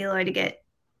 Eloy to get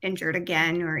injured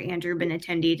again, or Andrew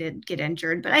Benintendi to get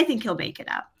injured, but I think he'll make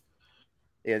it up.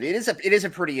 Yeah, it is a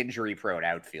pretty injury-prone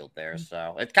outfield there,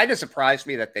 so it kind of surprised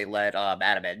me that they let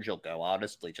Adam Engel go,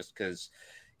 honestly, just because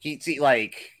he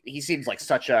seems like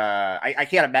such a I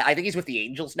can't imagine. I think he's with the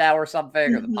Angels now or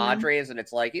something, or the Padres, and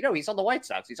it's like, he's on the White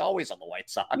Sox. He's always on the White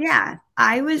Sox. Yeah,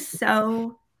 I was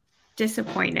so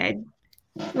disappointed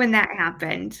when that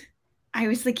happened. I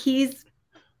was like, he's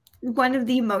one of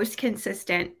the most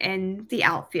consistent in the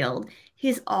outfield.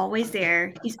 He's always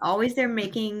there. He's always there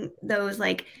making those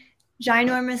like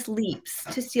ginormous leaps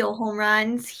to steal home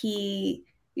runs. He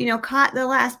caught the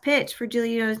last pitch for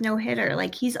Giolito's no-hitter.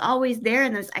 Like, he's always there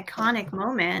in those iconic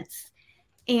moments.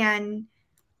 And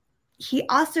he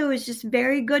also is just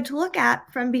very good to look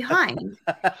at from behind.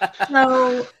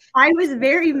 So I was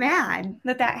very mad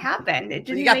that happened. It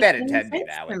didn't got make that any intended sense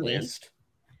now, to at me. least.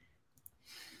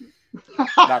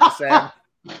 Not the same.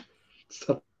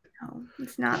 No,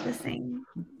 it's not the same.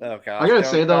 Oh, gosh. I gotta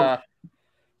say, though,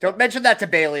 don't mention that to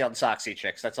Bailey on Soxy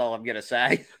Chicks. That's all I'm gonna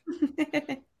say.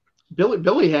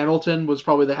 Billy Hamilton was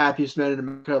probably the happiest man in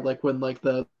America, like when like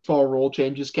the fall rule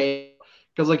changes came,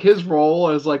 because like his role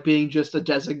as like being just a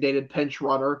designated pinch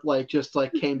runner, like just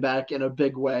like came back in a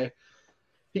big way.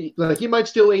 He might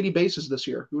steal 80 bases this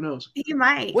year. Who knows? He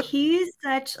might. He's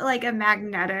such like a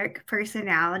magnetic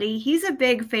personality. He's a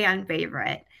big fan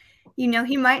favorite. He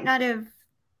might not have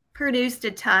produced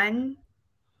a ton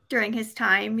during his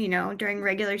time, during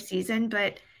regular season,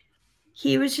 but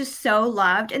he was just so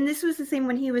loved. And this was the same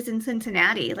when he was in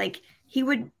Cincinnati. Like, he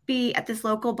would be at this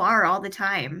local bar all the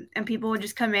time, and people would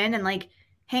just come in and like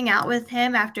hang out with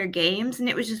him after games. And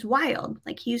it was just wild.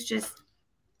 Like, he's just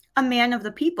a man of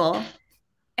the people.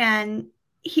 And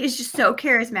he is just so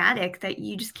charismatic that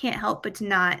you just can't help but to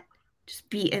not just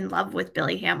be in love with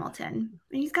Billy Hamilton.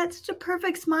 And he's got such a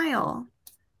perfect smile.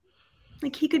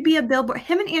 Like he could be a billboard.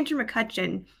 Him and Andrew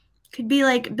McCutcheon could be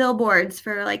like billboards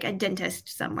for like a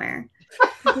dentist somewhere.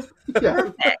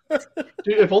 Yeah.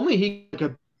 Dude, if only he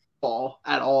could ball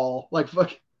at all. Like,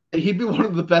 fuck, he'd be one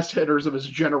of the best hitters of his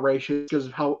generation because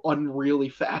of how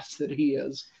unreally fast that he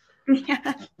is.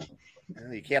 Yeah.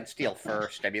 You can't steal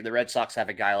first. I mean, the Red Sox have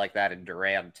a guy like that in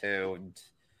Duran too, and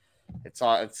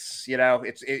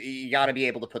you got to be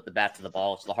able to put the bat to the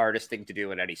ball. It's the hardest thing to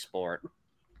do in any sport.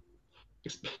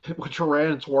 With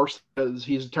Duran, it's worse because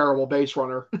he's a terrible base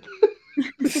runner.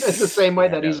 It's the same way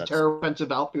that he's a terrible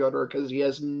offensive outfielder because he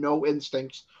has no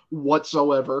instincts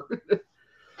whatsoever.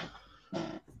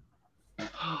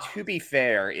 To be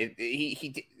fair,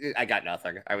 I got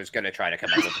nothing. I was going to try to come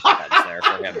up with a defense there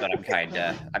for him, but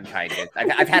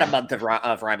I've had a month of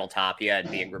Raimel Tapia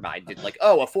and being reminded, like,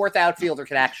 oh, a fourth outfielder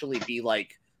can actually be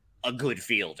like a good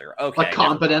fielder. Okay, like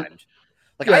competent.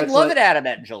 Like, yeah, I'd love an Adam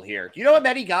Engel here. Do you know how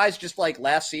many guys just like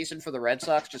last season for the Red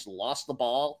Sox just lost the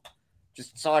ball?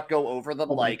 Just saw it go over them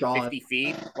 50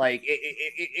 feet. Like,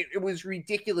 it was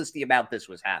ridiculous the amount this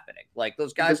was happening. Like,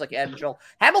 those guys like Engel.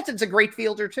 Hamilton's a great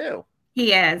fielder, too.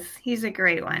 He is. He's a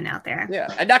great one out there. Yeah,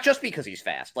 and not just because he's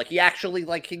fast. Like, he actually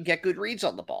can get good reads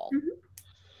on the ball. Mm-hmm.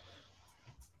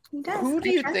 He does. Who do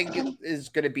you think is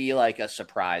going to be like a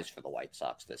surprise for the White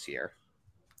Sox this year?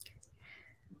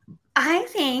 I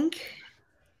think,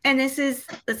 and this is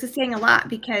saying a lot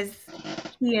because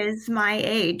he is my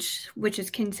age, which is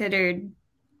considered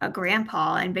a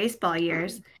grandpa in baseball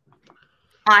years.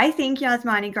 I think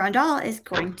Yasmani Grandal is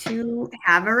going to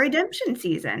have a redemption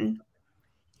season.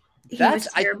 Was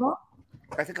terrible.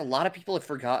 I think a lot of people have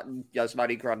forgotten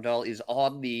Yasmani Grandal is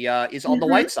on the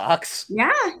White Sox.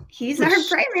 Yeah, he's our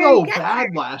primary. So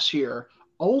bad last year.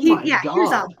 Oh my god. He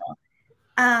was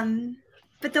awful.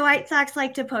 But the White Sox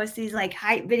like to post these like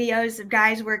hype videos of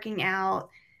guys working out,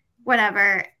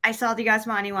 whatever. I saw the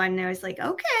Yasmani one and I was like,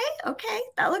 okay,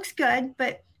 that looks good.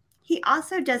 But he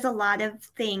also does a lot of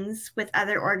things with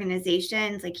other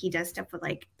organizations. Like he does stuff with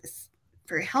like this,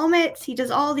 for helmets. He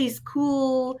does all these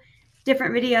cool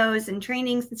different videos and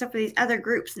trainings and stuff for these other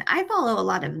groups. And I follow a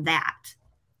lot of that.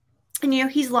 And,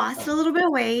 he's lost a little bit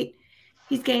of weight.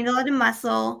 He's gained a lot of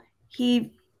muscle.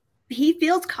 He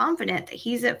feels confident that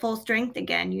he's at full strength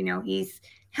again. He's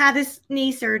had his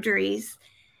knee surgeries.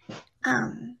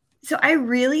 So I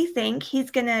really think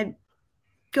he's going to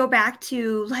go back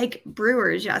to like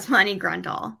Brewers, Yasmani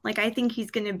Grandal. Like, I think he's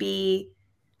going to be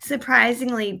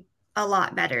surprisingly a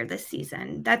lot better this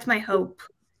season. That's my hope.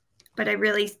 But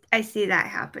I see that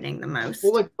happening the most.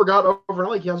 Well, forgot over,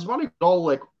 Yasmani Grandal,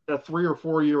 like a 3 or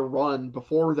 4 year run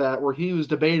before that where he was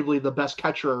debatably the best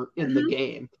catcher in the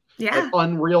game. Yeah.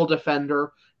 Unreal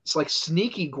defender. It's like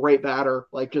sneaky great batter.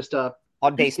 Like just a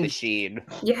on-base machine.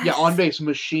 Yes. Yeah, on-base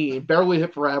machine. Barely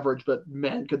hit for average, but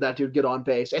man, could that dude get on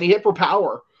base. And he hit for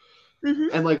power. Mm-hmm.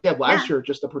 And last year,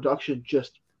 just the production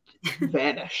just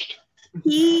vanished.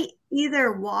 He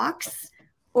either walks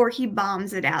or he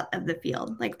bombs it out of the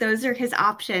field. Like, those are his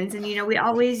options. And, we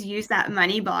always use that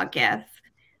Moneyball gif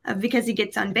because he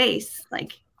gets on base.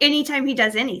 Like, anytime he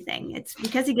does anything, it's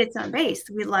because he gets on base.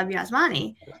 We love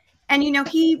Yasmani. And,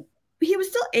 he was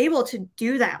still able to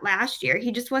do that last year.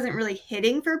 He just wasn't really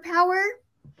hitting for power,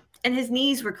 and his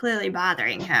knees were clearly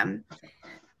bothering him.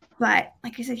 But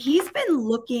like I said, he's been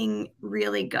looking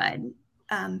really good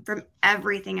from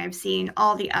everything I've seen,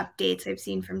 all the updates I've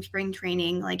seen from spring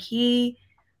training. Like, he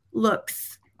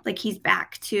looks like he's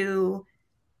back to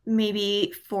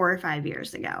maybe 4 or 5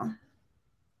 years ago.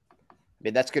 I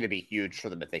mean, that's going to be huge for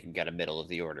them if they can get a middle of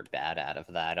the order bat out of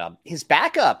that. His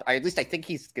backup, I think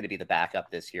he's going to be the backup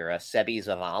this year. Sebi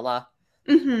Zavala.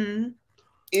 Mm-hmm.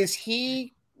 Is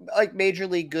he like major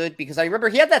league good? Because I remember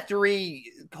he had that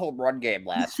 3 home run game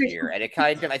last year, and I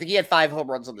think he had 5 home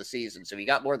runs on the season, so he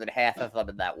got more than half of them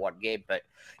in that one game. But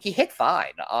he hit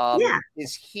fine. Yeah.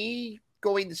 Is he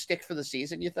going to stick for the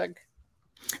season, you think?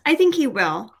 I think he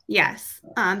will, yes.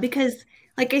 Because,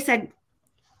 like I said,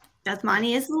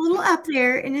 Yasmani is a little up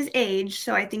there in his age,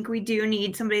 so I think we do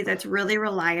need somebody that's really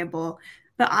reliable.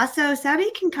 But also,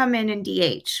 Sebi can come in and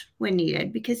DH when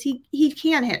needed because he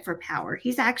can hit for power.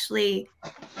 He's actually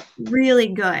really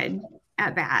good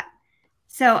at bat.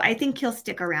 So I think he'll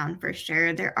stick around for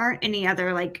sure. There aren't any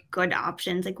other, good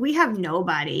options. We have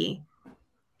nobody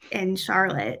in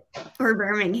Charlotte or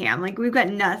Birmingham. We've got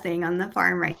nothing on the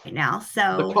farm right now.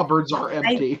 So the cupboards are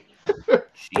empty.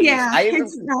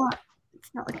 It's not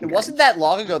it wasn't that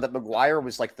long ago that McGuire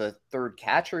was the 3rd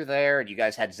catcher there, and you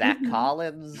guys had Zach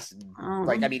Collins.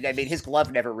 His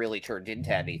glove never really turned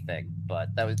into anything, but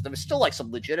there was still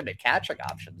some legitimate catching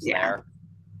options there.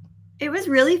 It was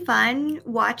really fun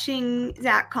watching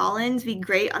Zach Collins be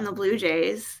great on the Blue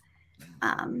Jays.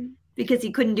 because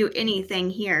he couldn't do anything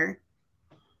here.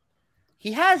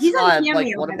 He's on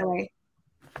Cameo, like by the way.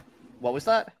 What was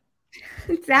that?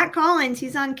 Zach Collins,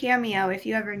 he's on Cameo if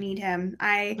you ever need him.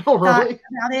 I Oh, thought really?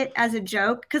 about it as a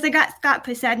joke because I got Scott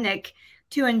Posednik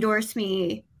to endorse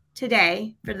me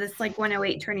today for this like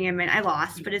 108 tournament. I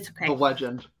lost, but it's okay. The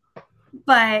legend.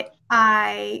 But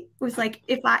I was like,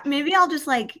 maybe I'll just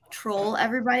like troll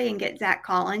everybody and get Zach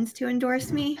Collins to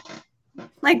endorse me.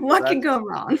 Like, what could go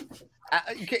wrong?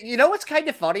 You know what's kind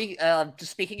of funny?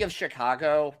 Just speaking of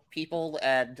Chicago people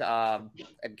and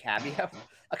Cameo,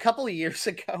 a couple of years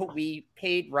ago, we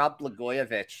paid Rob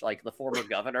Blagojevich, like the former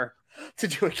governor, to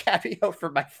do a cameo for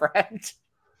my friend,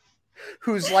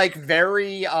 who's like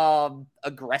very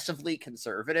aggressively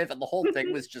conservative, and the whole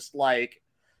thing was just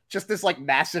this like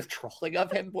massive trolling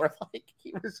of him where like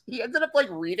he ended up like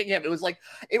reading him. It was like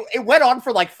it went on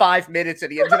for like 5 minutes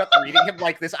and he ended up reading him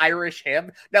like this Irish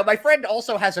hymn. Now my friend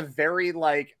also has a very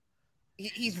like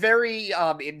he's very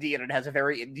Indian and has a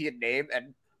very Indian name,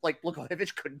 and like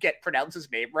Blagojevich couldn't pronounce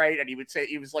his name right, and he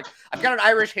was like, I've got an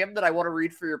Irish hymn that I want to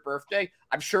read for your birthday.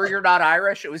 I'm sure you're not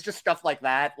Irish. It was just stuff like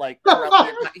that. Like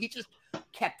he just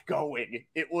kept going.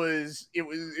 It was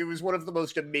one of the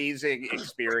most amazing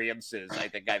experiences I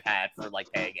think I've had for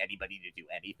like paying anybody to do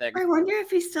anything. I wonder if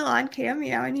he's still on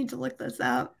Cameo. I need to look this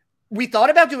up. We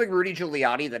thought about doing Rudy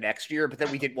Giuliani the next year, but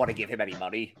then we didn't want to give him any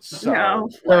money. So No.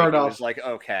 Fair it enough. was like,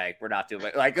 okay, we're not doing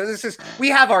it. Like we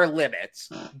have our limits,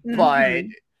 but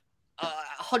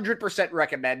 100%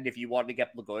 recommend if you want to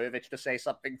get Blagojevich to say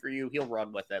something for you, he'll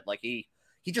run with it. Like he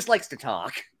just likes to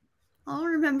talk. I'll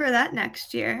remember that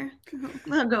next year.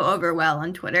 It'll go over well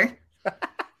on Twitter.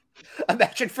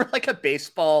 Imagine for like a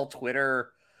baseball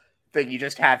Twitter thing, you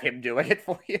just have him doing it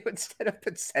for you instead of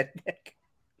Podsednik.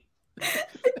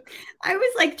 I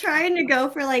was like trying to go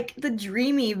for like the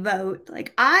dreamy vote.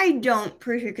 Like I don't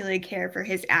particularly care for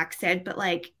his accent, but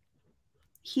like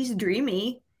he's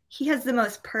dreamy. He has the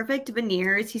most perfect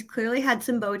veneers. He's clearly had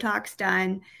some Botox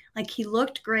done. Like he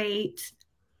looked great.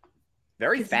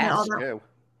 Very fast too.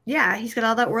 Yeah, he's got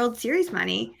all that World Series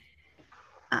money.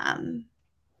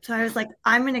 So I was like,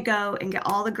 I'm going to go and get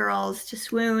all the girls to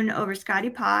swoon over Scotty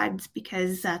Pods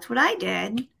because that's what I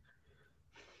did.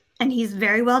 And he's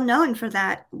very well known for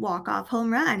that walk-off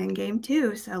home run in Game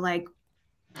 2. So, like,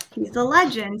 he's a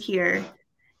legend here.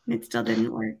 And it still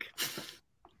didn't work.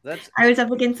 I was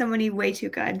up against somebody way too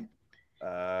good.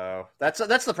 That's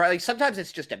the problem. Like, sometimes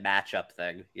it's just a matchup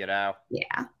thing, you know?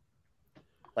 Yeah.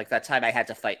 Like that time I had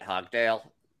to fight Hogdale.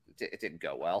 It didn't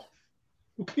go well.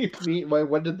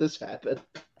 When did this happen?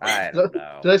 I don't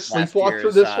know. Did I sleepwalk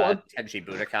through this one? Tenji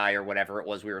Budokai or whatever it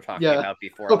was we were talking about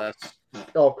before this.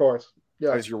 Oh, of course.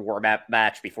 Yeah. It was your warm-up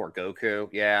match before Goku.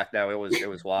 Yeah, no, it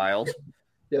was wild.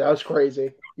 Yeah, that was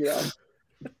crazy. Yeah.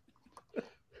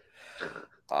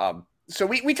 So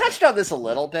we touched on this a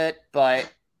little bit, but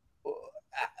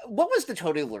what was the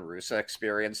Tony La Russa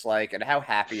experience like, and how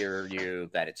happy are you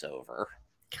that it's over?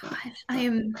 Gosh, I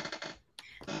am...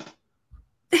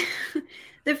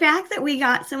 The fact that we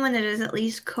got someone that is at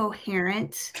least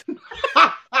coherent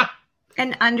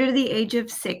and under the age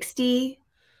of 60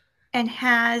 and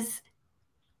has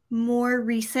more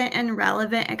recent and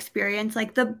relevant experience,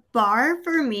 like the bar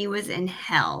for me was in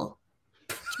hell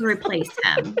to replace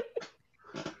him.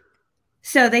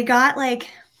 So they got like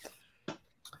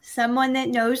someone that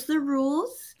knows the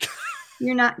rules.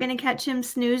 You're not going to catch him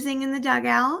snoozing in the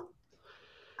dugout.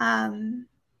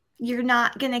 You're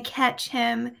not going to catch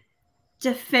him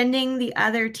defending the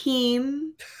other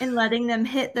team and letting them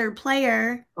hit their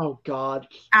player. Oh, God.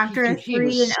 After a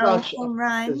 3-0 home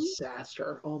run.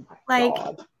 Disaster. Oh, my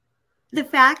God. The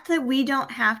fact that we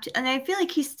don't have to, and I feel like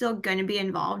he's still going to be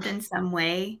involved in some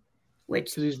way,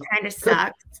 which kind of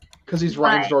sucks. Because he's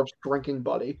Reinsdorf's drinking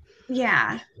buddy.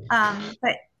 Yeah.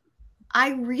 But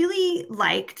I really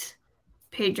liked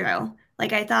Pedro.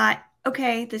 Like, I thought,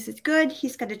 okay, this is good.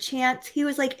 He's got a chance. He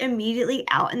was like immediately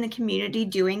out in the community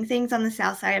doing things on the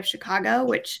south side of Chicago,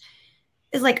 which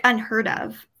is like unheard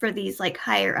of for these like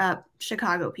higher up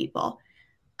Chicago people.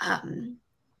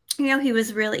 You know, he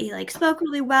was really, he like spoke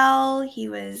really well. He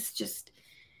was just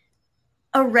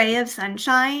a ray of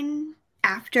sunshine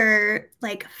after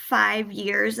like 5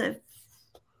 years of,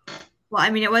 well, I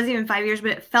mean, it wasn't even 5 years,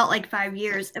 but it felt like 5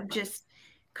 years of just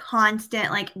constant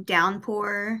like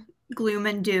downpour, gloom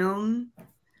and doom.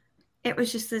 It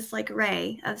was just this like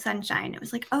ray of sunshine. It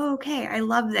was like, oh, okay, I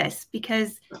love this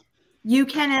because you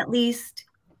can at least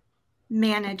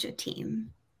manage a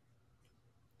team.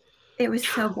 It was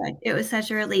so good. It was such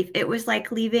a relief. It was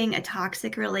like leaving a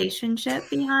toxic relationship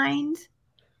behind.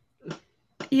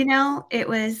 You know, it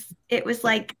was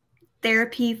like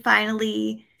therapy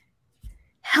finally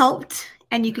helped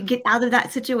and you could get out of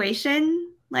that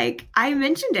situation, like I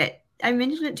mentioned it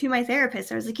to my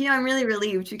therapist. I was like, I'm really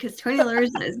relieved because Tony La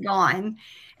Russa is gone.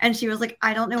 And she was like,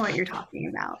 I don't know what you're talking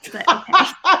about, but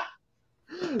okay.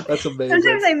 That's amazing.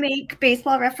 Sometimes I make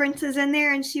baseball references in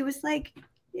there, and she was like,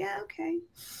 yeah, okay.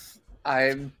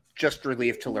 I'm just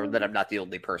relieved to learn that I'm not the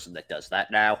only person that does that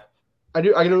now. I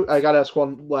gotta ask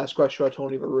one last question about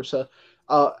Tony La Russa.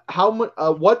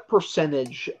 What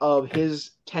percentage of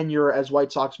his tenure as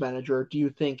White Sox manager do you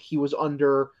think he was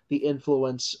under the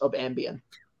influence of Ambien?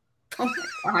 Oh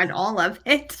my God, all of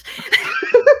it.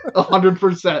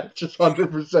 100%, just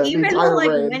 100%. Even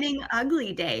the winning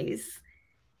ugly days.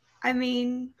 I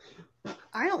mean,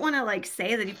 I don't want to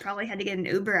say that he probably had to get an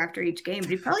Uber after each game, but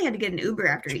he probably had to get an Uber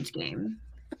after each game.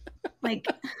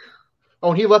 Oh,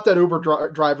 and he let that Uber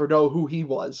driver know who he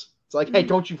was. It's like, hey,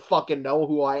 don't you fucking know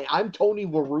who I'm Tony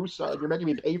La Russa. You're making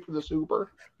me pay for this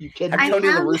Uber. You kidding me? I'm Tony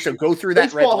La Russa. Go through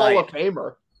that red light. Hall of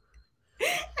Famer.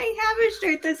 I have a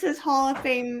shirt that says Hall of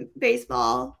Fame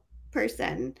baseball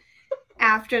person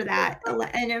after that.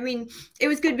 And I mean, it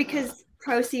was good because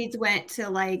proceeds went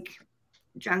to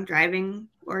drunk driving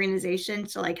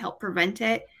organizations to help prevent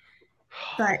it.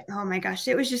 But oh my gosh,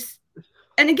 it was just,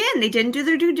 and again, they didn't do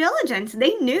their due diligence.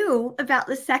 They knew about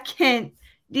the second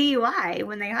DUI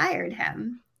when they hired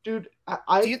him. Dude,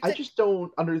 I just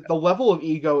don't under the level of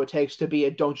ego it takes to be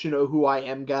a don't you know who I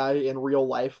am guy in real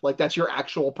life. That's your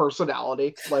actual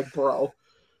personality. Bro.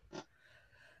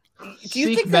 Do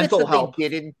you think that it's that they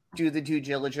didn't do the due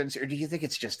diligence, or do you think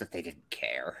it's just that they didn't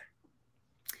care?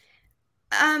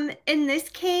 In this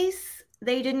case,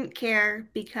 they didn't care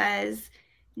because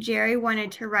Jerry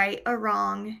wanted to right a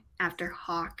wrong after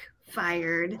Hawk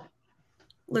fired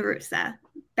La Russa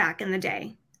back in the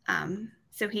day.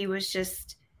 So he was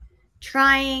just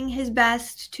trying his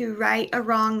best to right a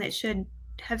wrong that should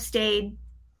have stayed,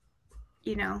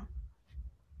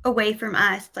 away from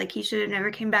us. He should have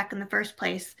never came back in the first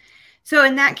place. So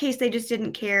in that case, they just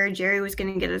didn't care. Jerry was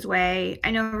going to get his way.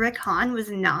 I know Rick Hahn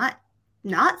was not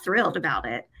thrilled about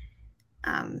it,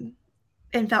 and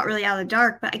felt really out of the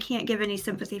dark, but I can't give any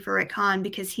sympathy for Rick Hahn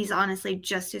because he's honestly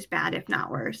just as bad, if not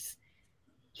worse.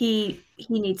 He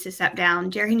needs to step down.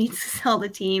 Jerry needs to sell the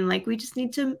team. We just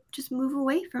need to just move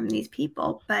away from these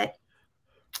people. But,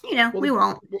 we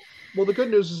won't. Well, the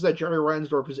good news is that Jerry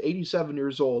Reinsdorf is 87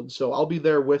 years old, so I'll be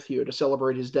there with you to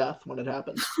celebrate his death when it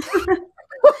happens.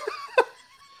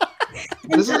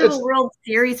 Instead of a World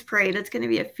Series parade, it's going to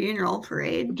be a funeral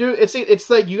parade. Dude, it's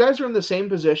like you guys are in the same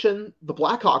position the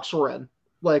Blackhawks were in.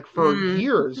 For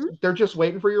years. They're just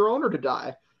waiting for your owner to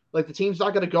die. The team's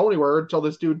not going to go anywhere until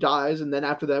this dude dies, and then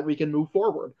after that, we can move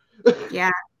forward.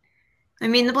 Yeah. I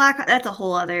mean, the Blackhawks, that's a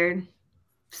whole other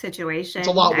situation. It's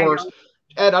a lot worse.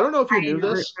 Ed, I don't know if you knew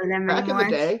this.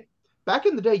 Back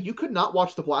in the day, you could not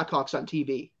watch the Blackhawks on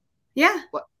TV. Yeah.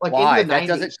 Why? In the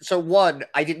 90s. So one,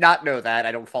 I did not know that.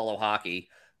 I don't follow hockey.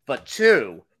 But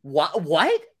two, what?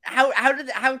 How does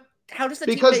the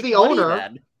team make money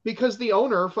then? Because the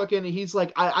owner he's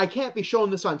like, I can't be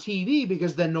showing this on TV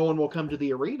because then no one will come to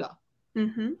the arena.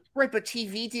 Mm-hmm. Right, but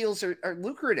TV deals are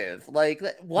lucrative.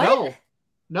 What?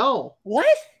 No.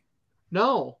 What?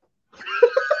 No.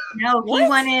 No, he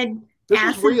wanted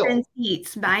asses and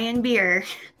seats, buying beer.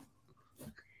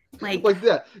 Like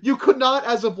that. You could not,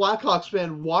 as a Blackhawks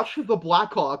fan, watch the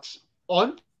Blackhawks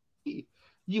on TV.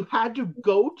 You had to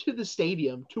go to the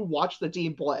stadium to watch the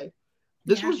team play.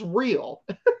 This was real.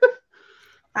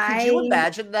 Could you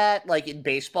imagine that, in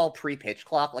baseball pre-pitch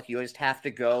clock, you just have to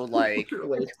go,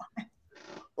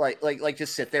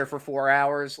 just sit there for 4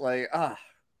 hours,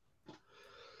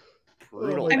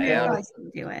 brutal, man. I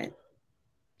can do it.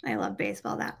 I love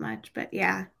baseball that much, but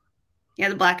yeah, the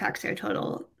Blackhawks are a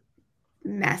total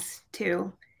mess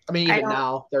too. I mean, even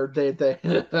now they it's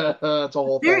a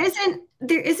whole thing.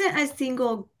 There isn't a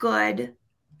single good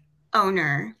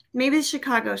owner. Maybe the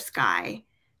Chicago Sky.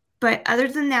 But other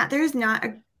than that, there's not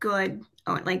a good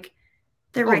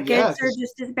the Ricketts are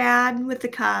just as bad with the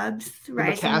Cubs. The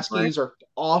McCaskies are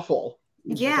awful.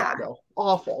 Yeah. Chicago.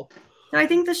 Awful. So I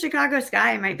think the Chicago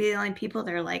Sky might be the only people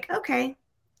that are okay,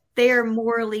 they are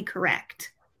morally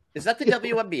correct. Is that the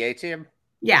WNBA team?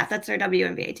 Yeah, that's their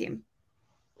WNBA team.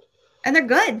 And they're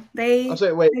good. I'll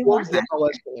say, wait, who owns the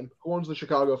MLS team? Who owns the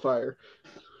Chicago Fire?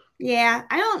 Yeah,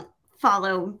 I don't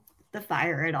follow the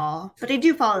Fire at all, but I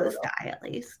do follow the Sky at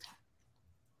least.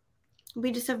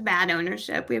 We just have bad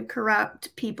ownership. We have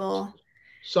corrupt people.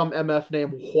 Some MF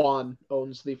named Juan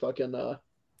owns the fucking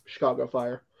Chicago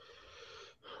Fire.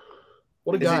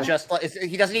 What a guy.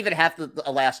 He doesn't even have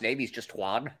a last name. He's just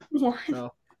Juan. Juan.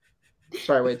 No.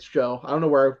 Sorry, wait, it's Joe. I don't know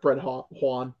where I've bred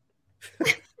Juan.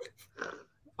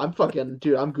 I'm fucking,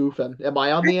 dude, I'm goofing. Am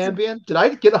I on the Ambien? Did I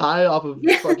get high off of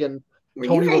fucking Were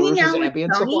Tony you hanging LaRussia's out with Ambien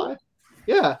Tony? supply?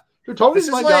 Yeah. Dude, Tony's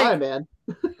This my is guy, like- man.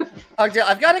 I've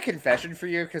got a confession for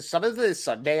you, because some of the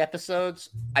Sunday episodes,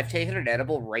 I've taken an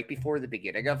edible right before the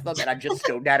beginning of them, and I'm just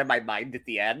stoned out of my mind at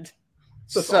the end.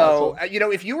 That's So,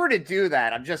 awesome. if you were to do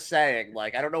that, I'm just saying,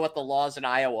 like, I don't know what the laws in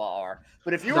Iowa are,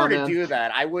 but if you No, were to man. do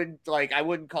that, I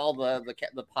wouldn't call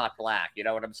the pot black. You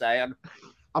know what I'm saying?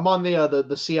 I'm on the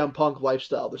CM Punk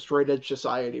lifestyle, the straight edge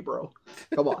society, bro.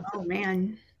 Come on. Oh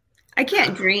man, I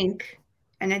can't drink,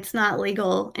 and it's not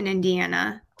legal in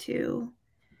Indiana to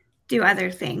do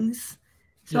other things,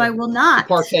 so Yeah. I will not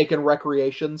Partake in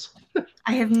recreations.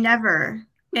 I have never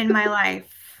in my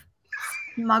life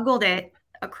smuggled it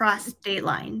across state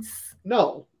lines.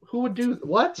 No. Who would do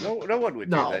what? No one would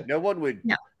No. do that. No one would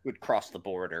No. cross the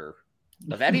border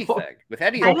of anything with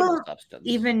any I other don't substance.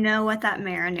 even know what that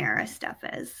marinara stuff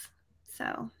is.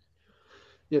 So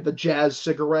Yeah, the jazz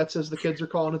cigarettes, as the kids are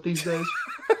calling it these days.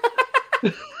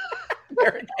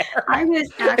 I was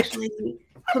actually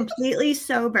completely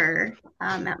sober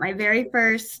at my very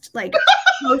first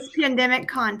post-pandemic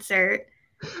concert.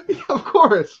 Yeah, of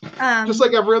course. Um, Just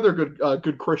like every other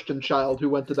good Christian child who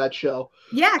went to that show.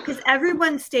 Yeah, because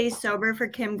everyone stays sober for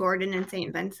Kim Gordon and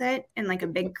St. Vincent in like a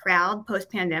big crowd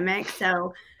post-pandemic.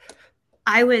 So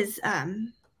I was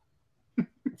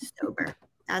sober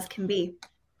as can be.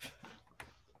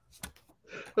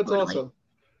 That's Totally. awesome.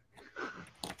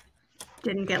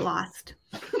 Didn't get lost.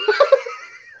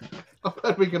 I'm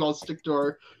glad we can all stick to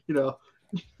our,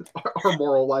 our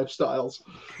moral lifestyles.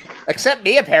 Except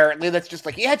me, apparently. That's just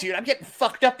like, yeah, dude, I'm getting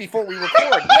fucked up before we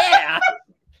record. Yeah,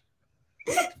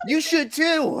 you should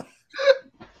too.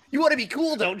 You want to be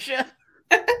cool, don't you?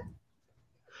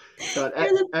 God,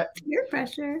 You're the peer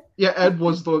pressure. yeah, Ed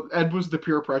was the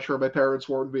peer pressure my parents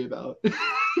warned me about.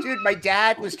 Dude, my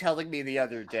dad was telling me the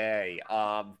other day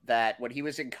that when he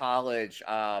was in college,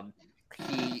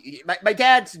 my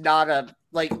dad's not a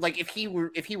like if he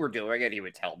were doing it, he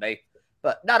would tell me,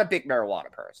 but not a big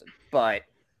marijuana person. But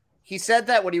he said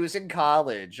that when he was in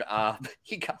college,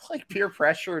 he got like peer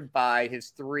pressured by his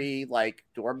three like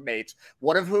dorm mates,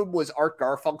 one of whom was Art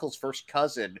Garfunkel's first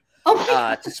cousin.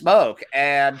 To smoke.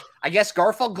 And I guess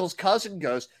Garfunkel's cousin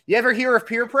goes, "You ever hear of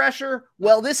peer pressure?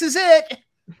 Well, this is it."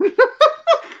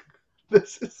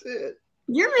 This is it.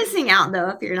 You're missing out though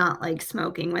if you're not like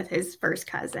smoking with his first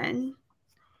cousin.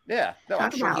 Yeah. No, I'm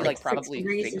Talk sure about he like like probably 6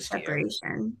 degrees of thinks he is.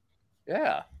 separation.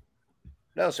 Yeah.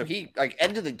 No, so he like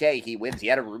end of the day he wins. He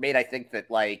had a roommate I think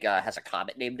that like has a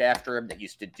comet named after him that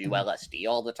used to do LSD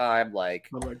all the time. Like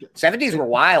Oh my God. 70s were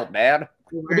wild, man.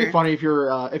 It'd be funny if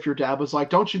your dad was like,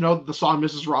 "Don't you know that the song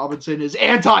Mrs. Robinson is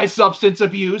anti-substance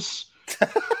abuse?"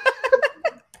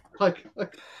 like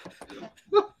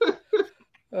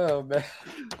Oh man.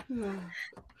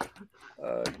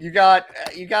 You got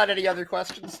any other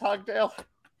questions, Hogdale?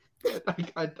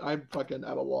 I'm fucking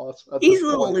at a loss. at He's this a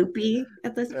little point. loopy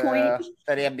at this point.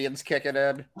 That ambience kicking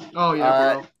in. Oh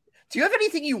yeah, bro. Do you have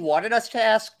anything you wanted us to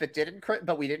ask but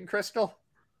we didn't, Chrystal?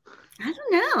 I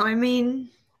don't know. I mean,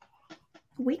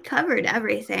 we covered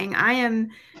everything. I am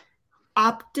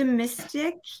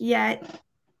optimistic yet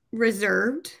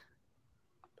reserved.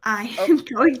 I am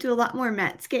going to a lot more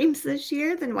Mets games this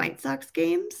year than White Sox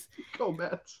games. Go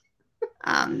Mets.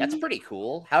 That's pretty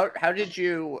cool. How did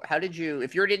you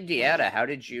if you're in Indiana, how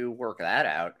did you work that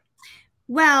out?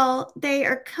 Well, they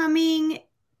are coming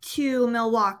to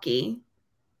Milwaukee,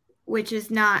 which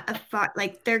is not a far,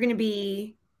 like they're going to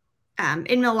be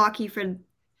in Milwaukee for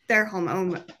their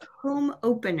home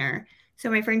opener. So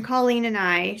my friend Colleen and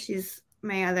I, she's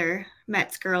my other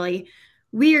Mets girly,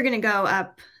 we are going to go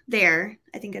up there.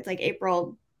 I think it's like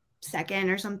April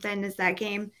 2nd or something is that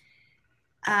game.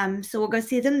 So we'll go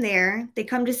see them there. They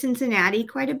come to Cincinnati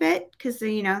quite a bit because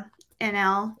they're,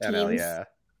 NL teams. Yeah.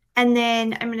 And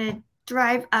then I'm going to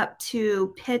drive up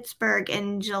to Pittsburgh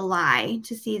in July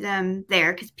to see them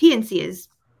there because PNC is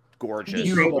Gorgeous.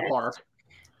 Beautiful park.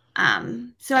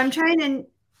 So I'm trying to,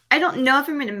 I don't know if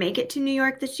I'm going to make it to New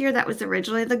York this year. That was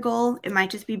originally the goal. It might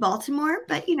just be Baltimore,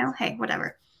 but hey,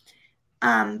 whatever.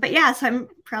 But yeah, so I'm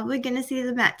probably going to see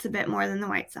the Mets a bit more than the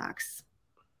White Sox.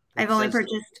 I've only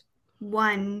purchased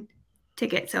one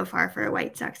ticket so far for a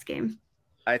White Sox game.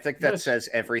 I think that says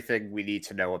everything we need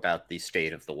to know about the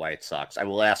state of the White Sox. I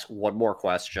will ask one more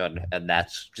question, and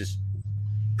that's just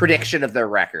prediction of their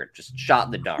record, just shot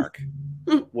in the dark.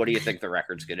 What do you think the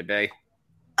record's going to be?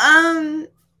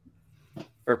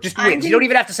 Or just wins. You don't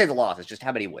even have to say the losses, just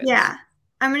how many wins. Yeah,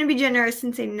 I'm going to be generous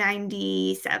and say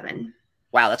 97.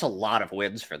 Wow, that's a lot of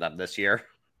wins for them this year.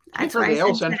 That's For why the I AL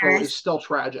said Central generous. is still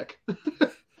tragic.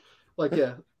 Like,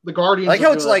 yeah, The Guardians. I like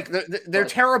how it's good, like they're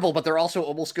terrible, but they're also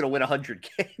almost going to win 100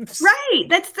 games. Right.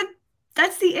 That's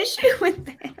the issue with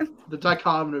them. The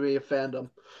dichotomy of fandom.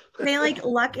 They like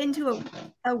luck into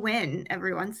a win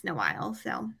every once in a while.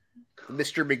 So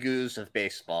Mr. Magoo's of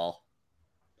baseball.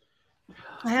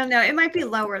 I don't know. It might be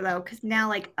lower though, because now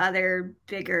like other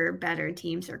bigger, better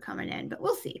teams are coming in, but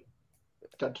we'll see.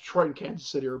 Detroit and Kansas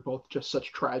City are both just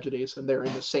such tragedies, and they're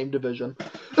in the same division.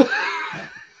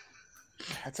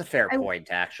 That's a fair point,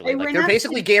 actually. Like they're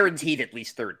basically guaranteed at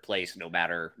least third place, no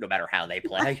matter how they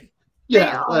play.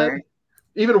 Yeah,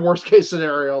 even a worst case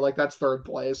scenario, like that's third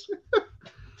place.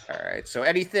 All right. So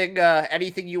anything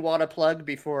you want to plug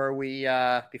before we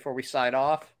sign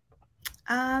off?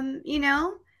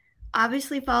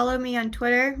 Obviously follow me on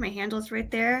Twitter. My handle's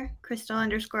right there,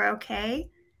 Chrystal_OK.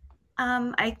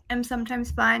 I am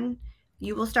sometimes fun.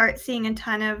 You will start seeing a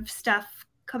ton of stuff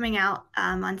coming out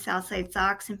on Southside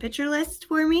Sox and Pitcher List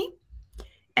for me.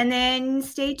 And then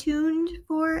stay tuned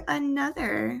for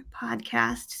another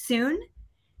podcast soon.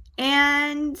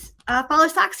 And follow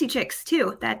Soxy Chicks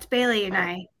too. That's Bailey and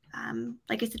I.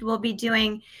 Like I said, we'll be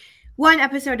doing one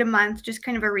episode a month, just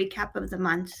kind of a recap of the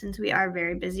month since we are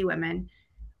very busy women.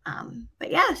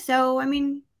 But yeah, so I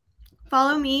mean,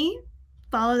 follow me,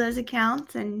 follow those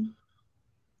accounts, and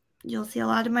you'll see a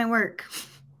lot of my work.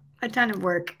 A ton of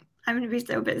work. I'm going to be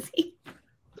so busy.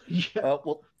 Yeah.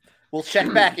 We'll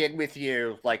check back in with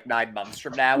you like 9 months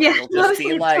from now. Yeah, it'll just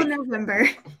be like November.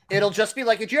 It'll just be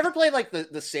like, did you ever play like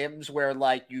the Sims where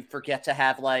like you forget to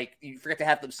have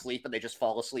them sleep and they just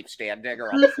fall asleep standing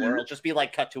or on the floor? It'll just be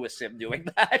like cut to a Sim doing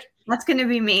that. That's going to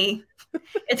be me.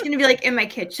 It's going to be like in my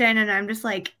kitchen and I'm just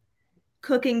like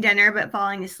cooking dinner but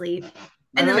falling asleep.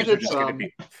 And then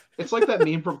it's like that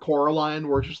meme from Coraline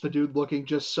where just the dude looking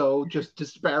just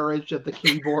disparaged at the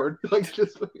keyboard, like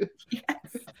just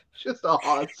a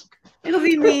husk. It'll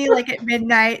be me like at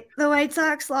midnight. The White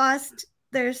Sox lost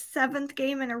their 7th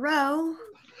game in a row.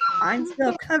 I'm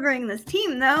still covering this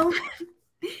team though.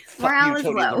 Morale is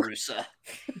low.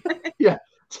 Yeah,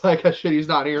 it's like a shit. He's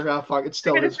not here now. Fuck, it's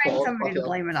still his fault. Somebody to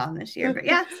blame it on this year, but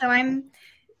yeah. So I'm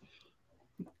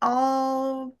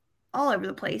all over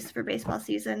the place for baseball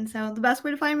season. So the best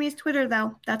way to find me is Twitter,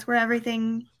 though. That's where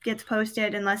everything gets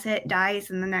posted, unless it dies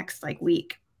in the next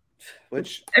week.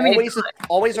 Which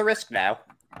always a risk now.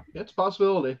 It's a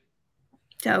possibility.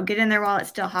 So get in there while it's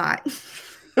still hot.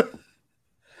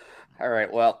 All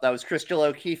right. Well, that was Chrystal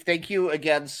O'Keefe. Thank you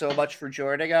again so much for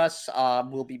joining us.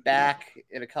 We'll be back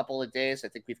in a couple of days. I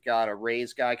think we've got a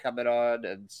Rays guy coming on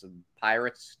and some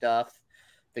Pirates stuff.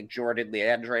 I think Jordan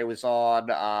Leandre was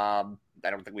on. I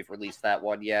don't think we've released that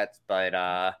one yet,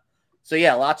 but so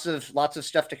yeah, lots of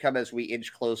stuff to come as we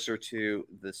inch closer to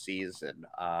the season.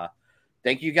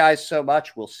 Thank you guys so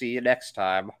much. We'll see you next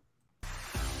time.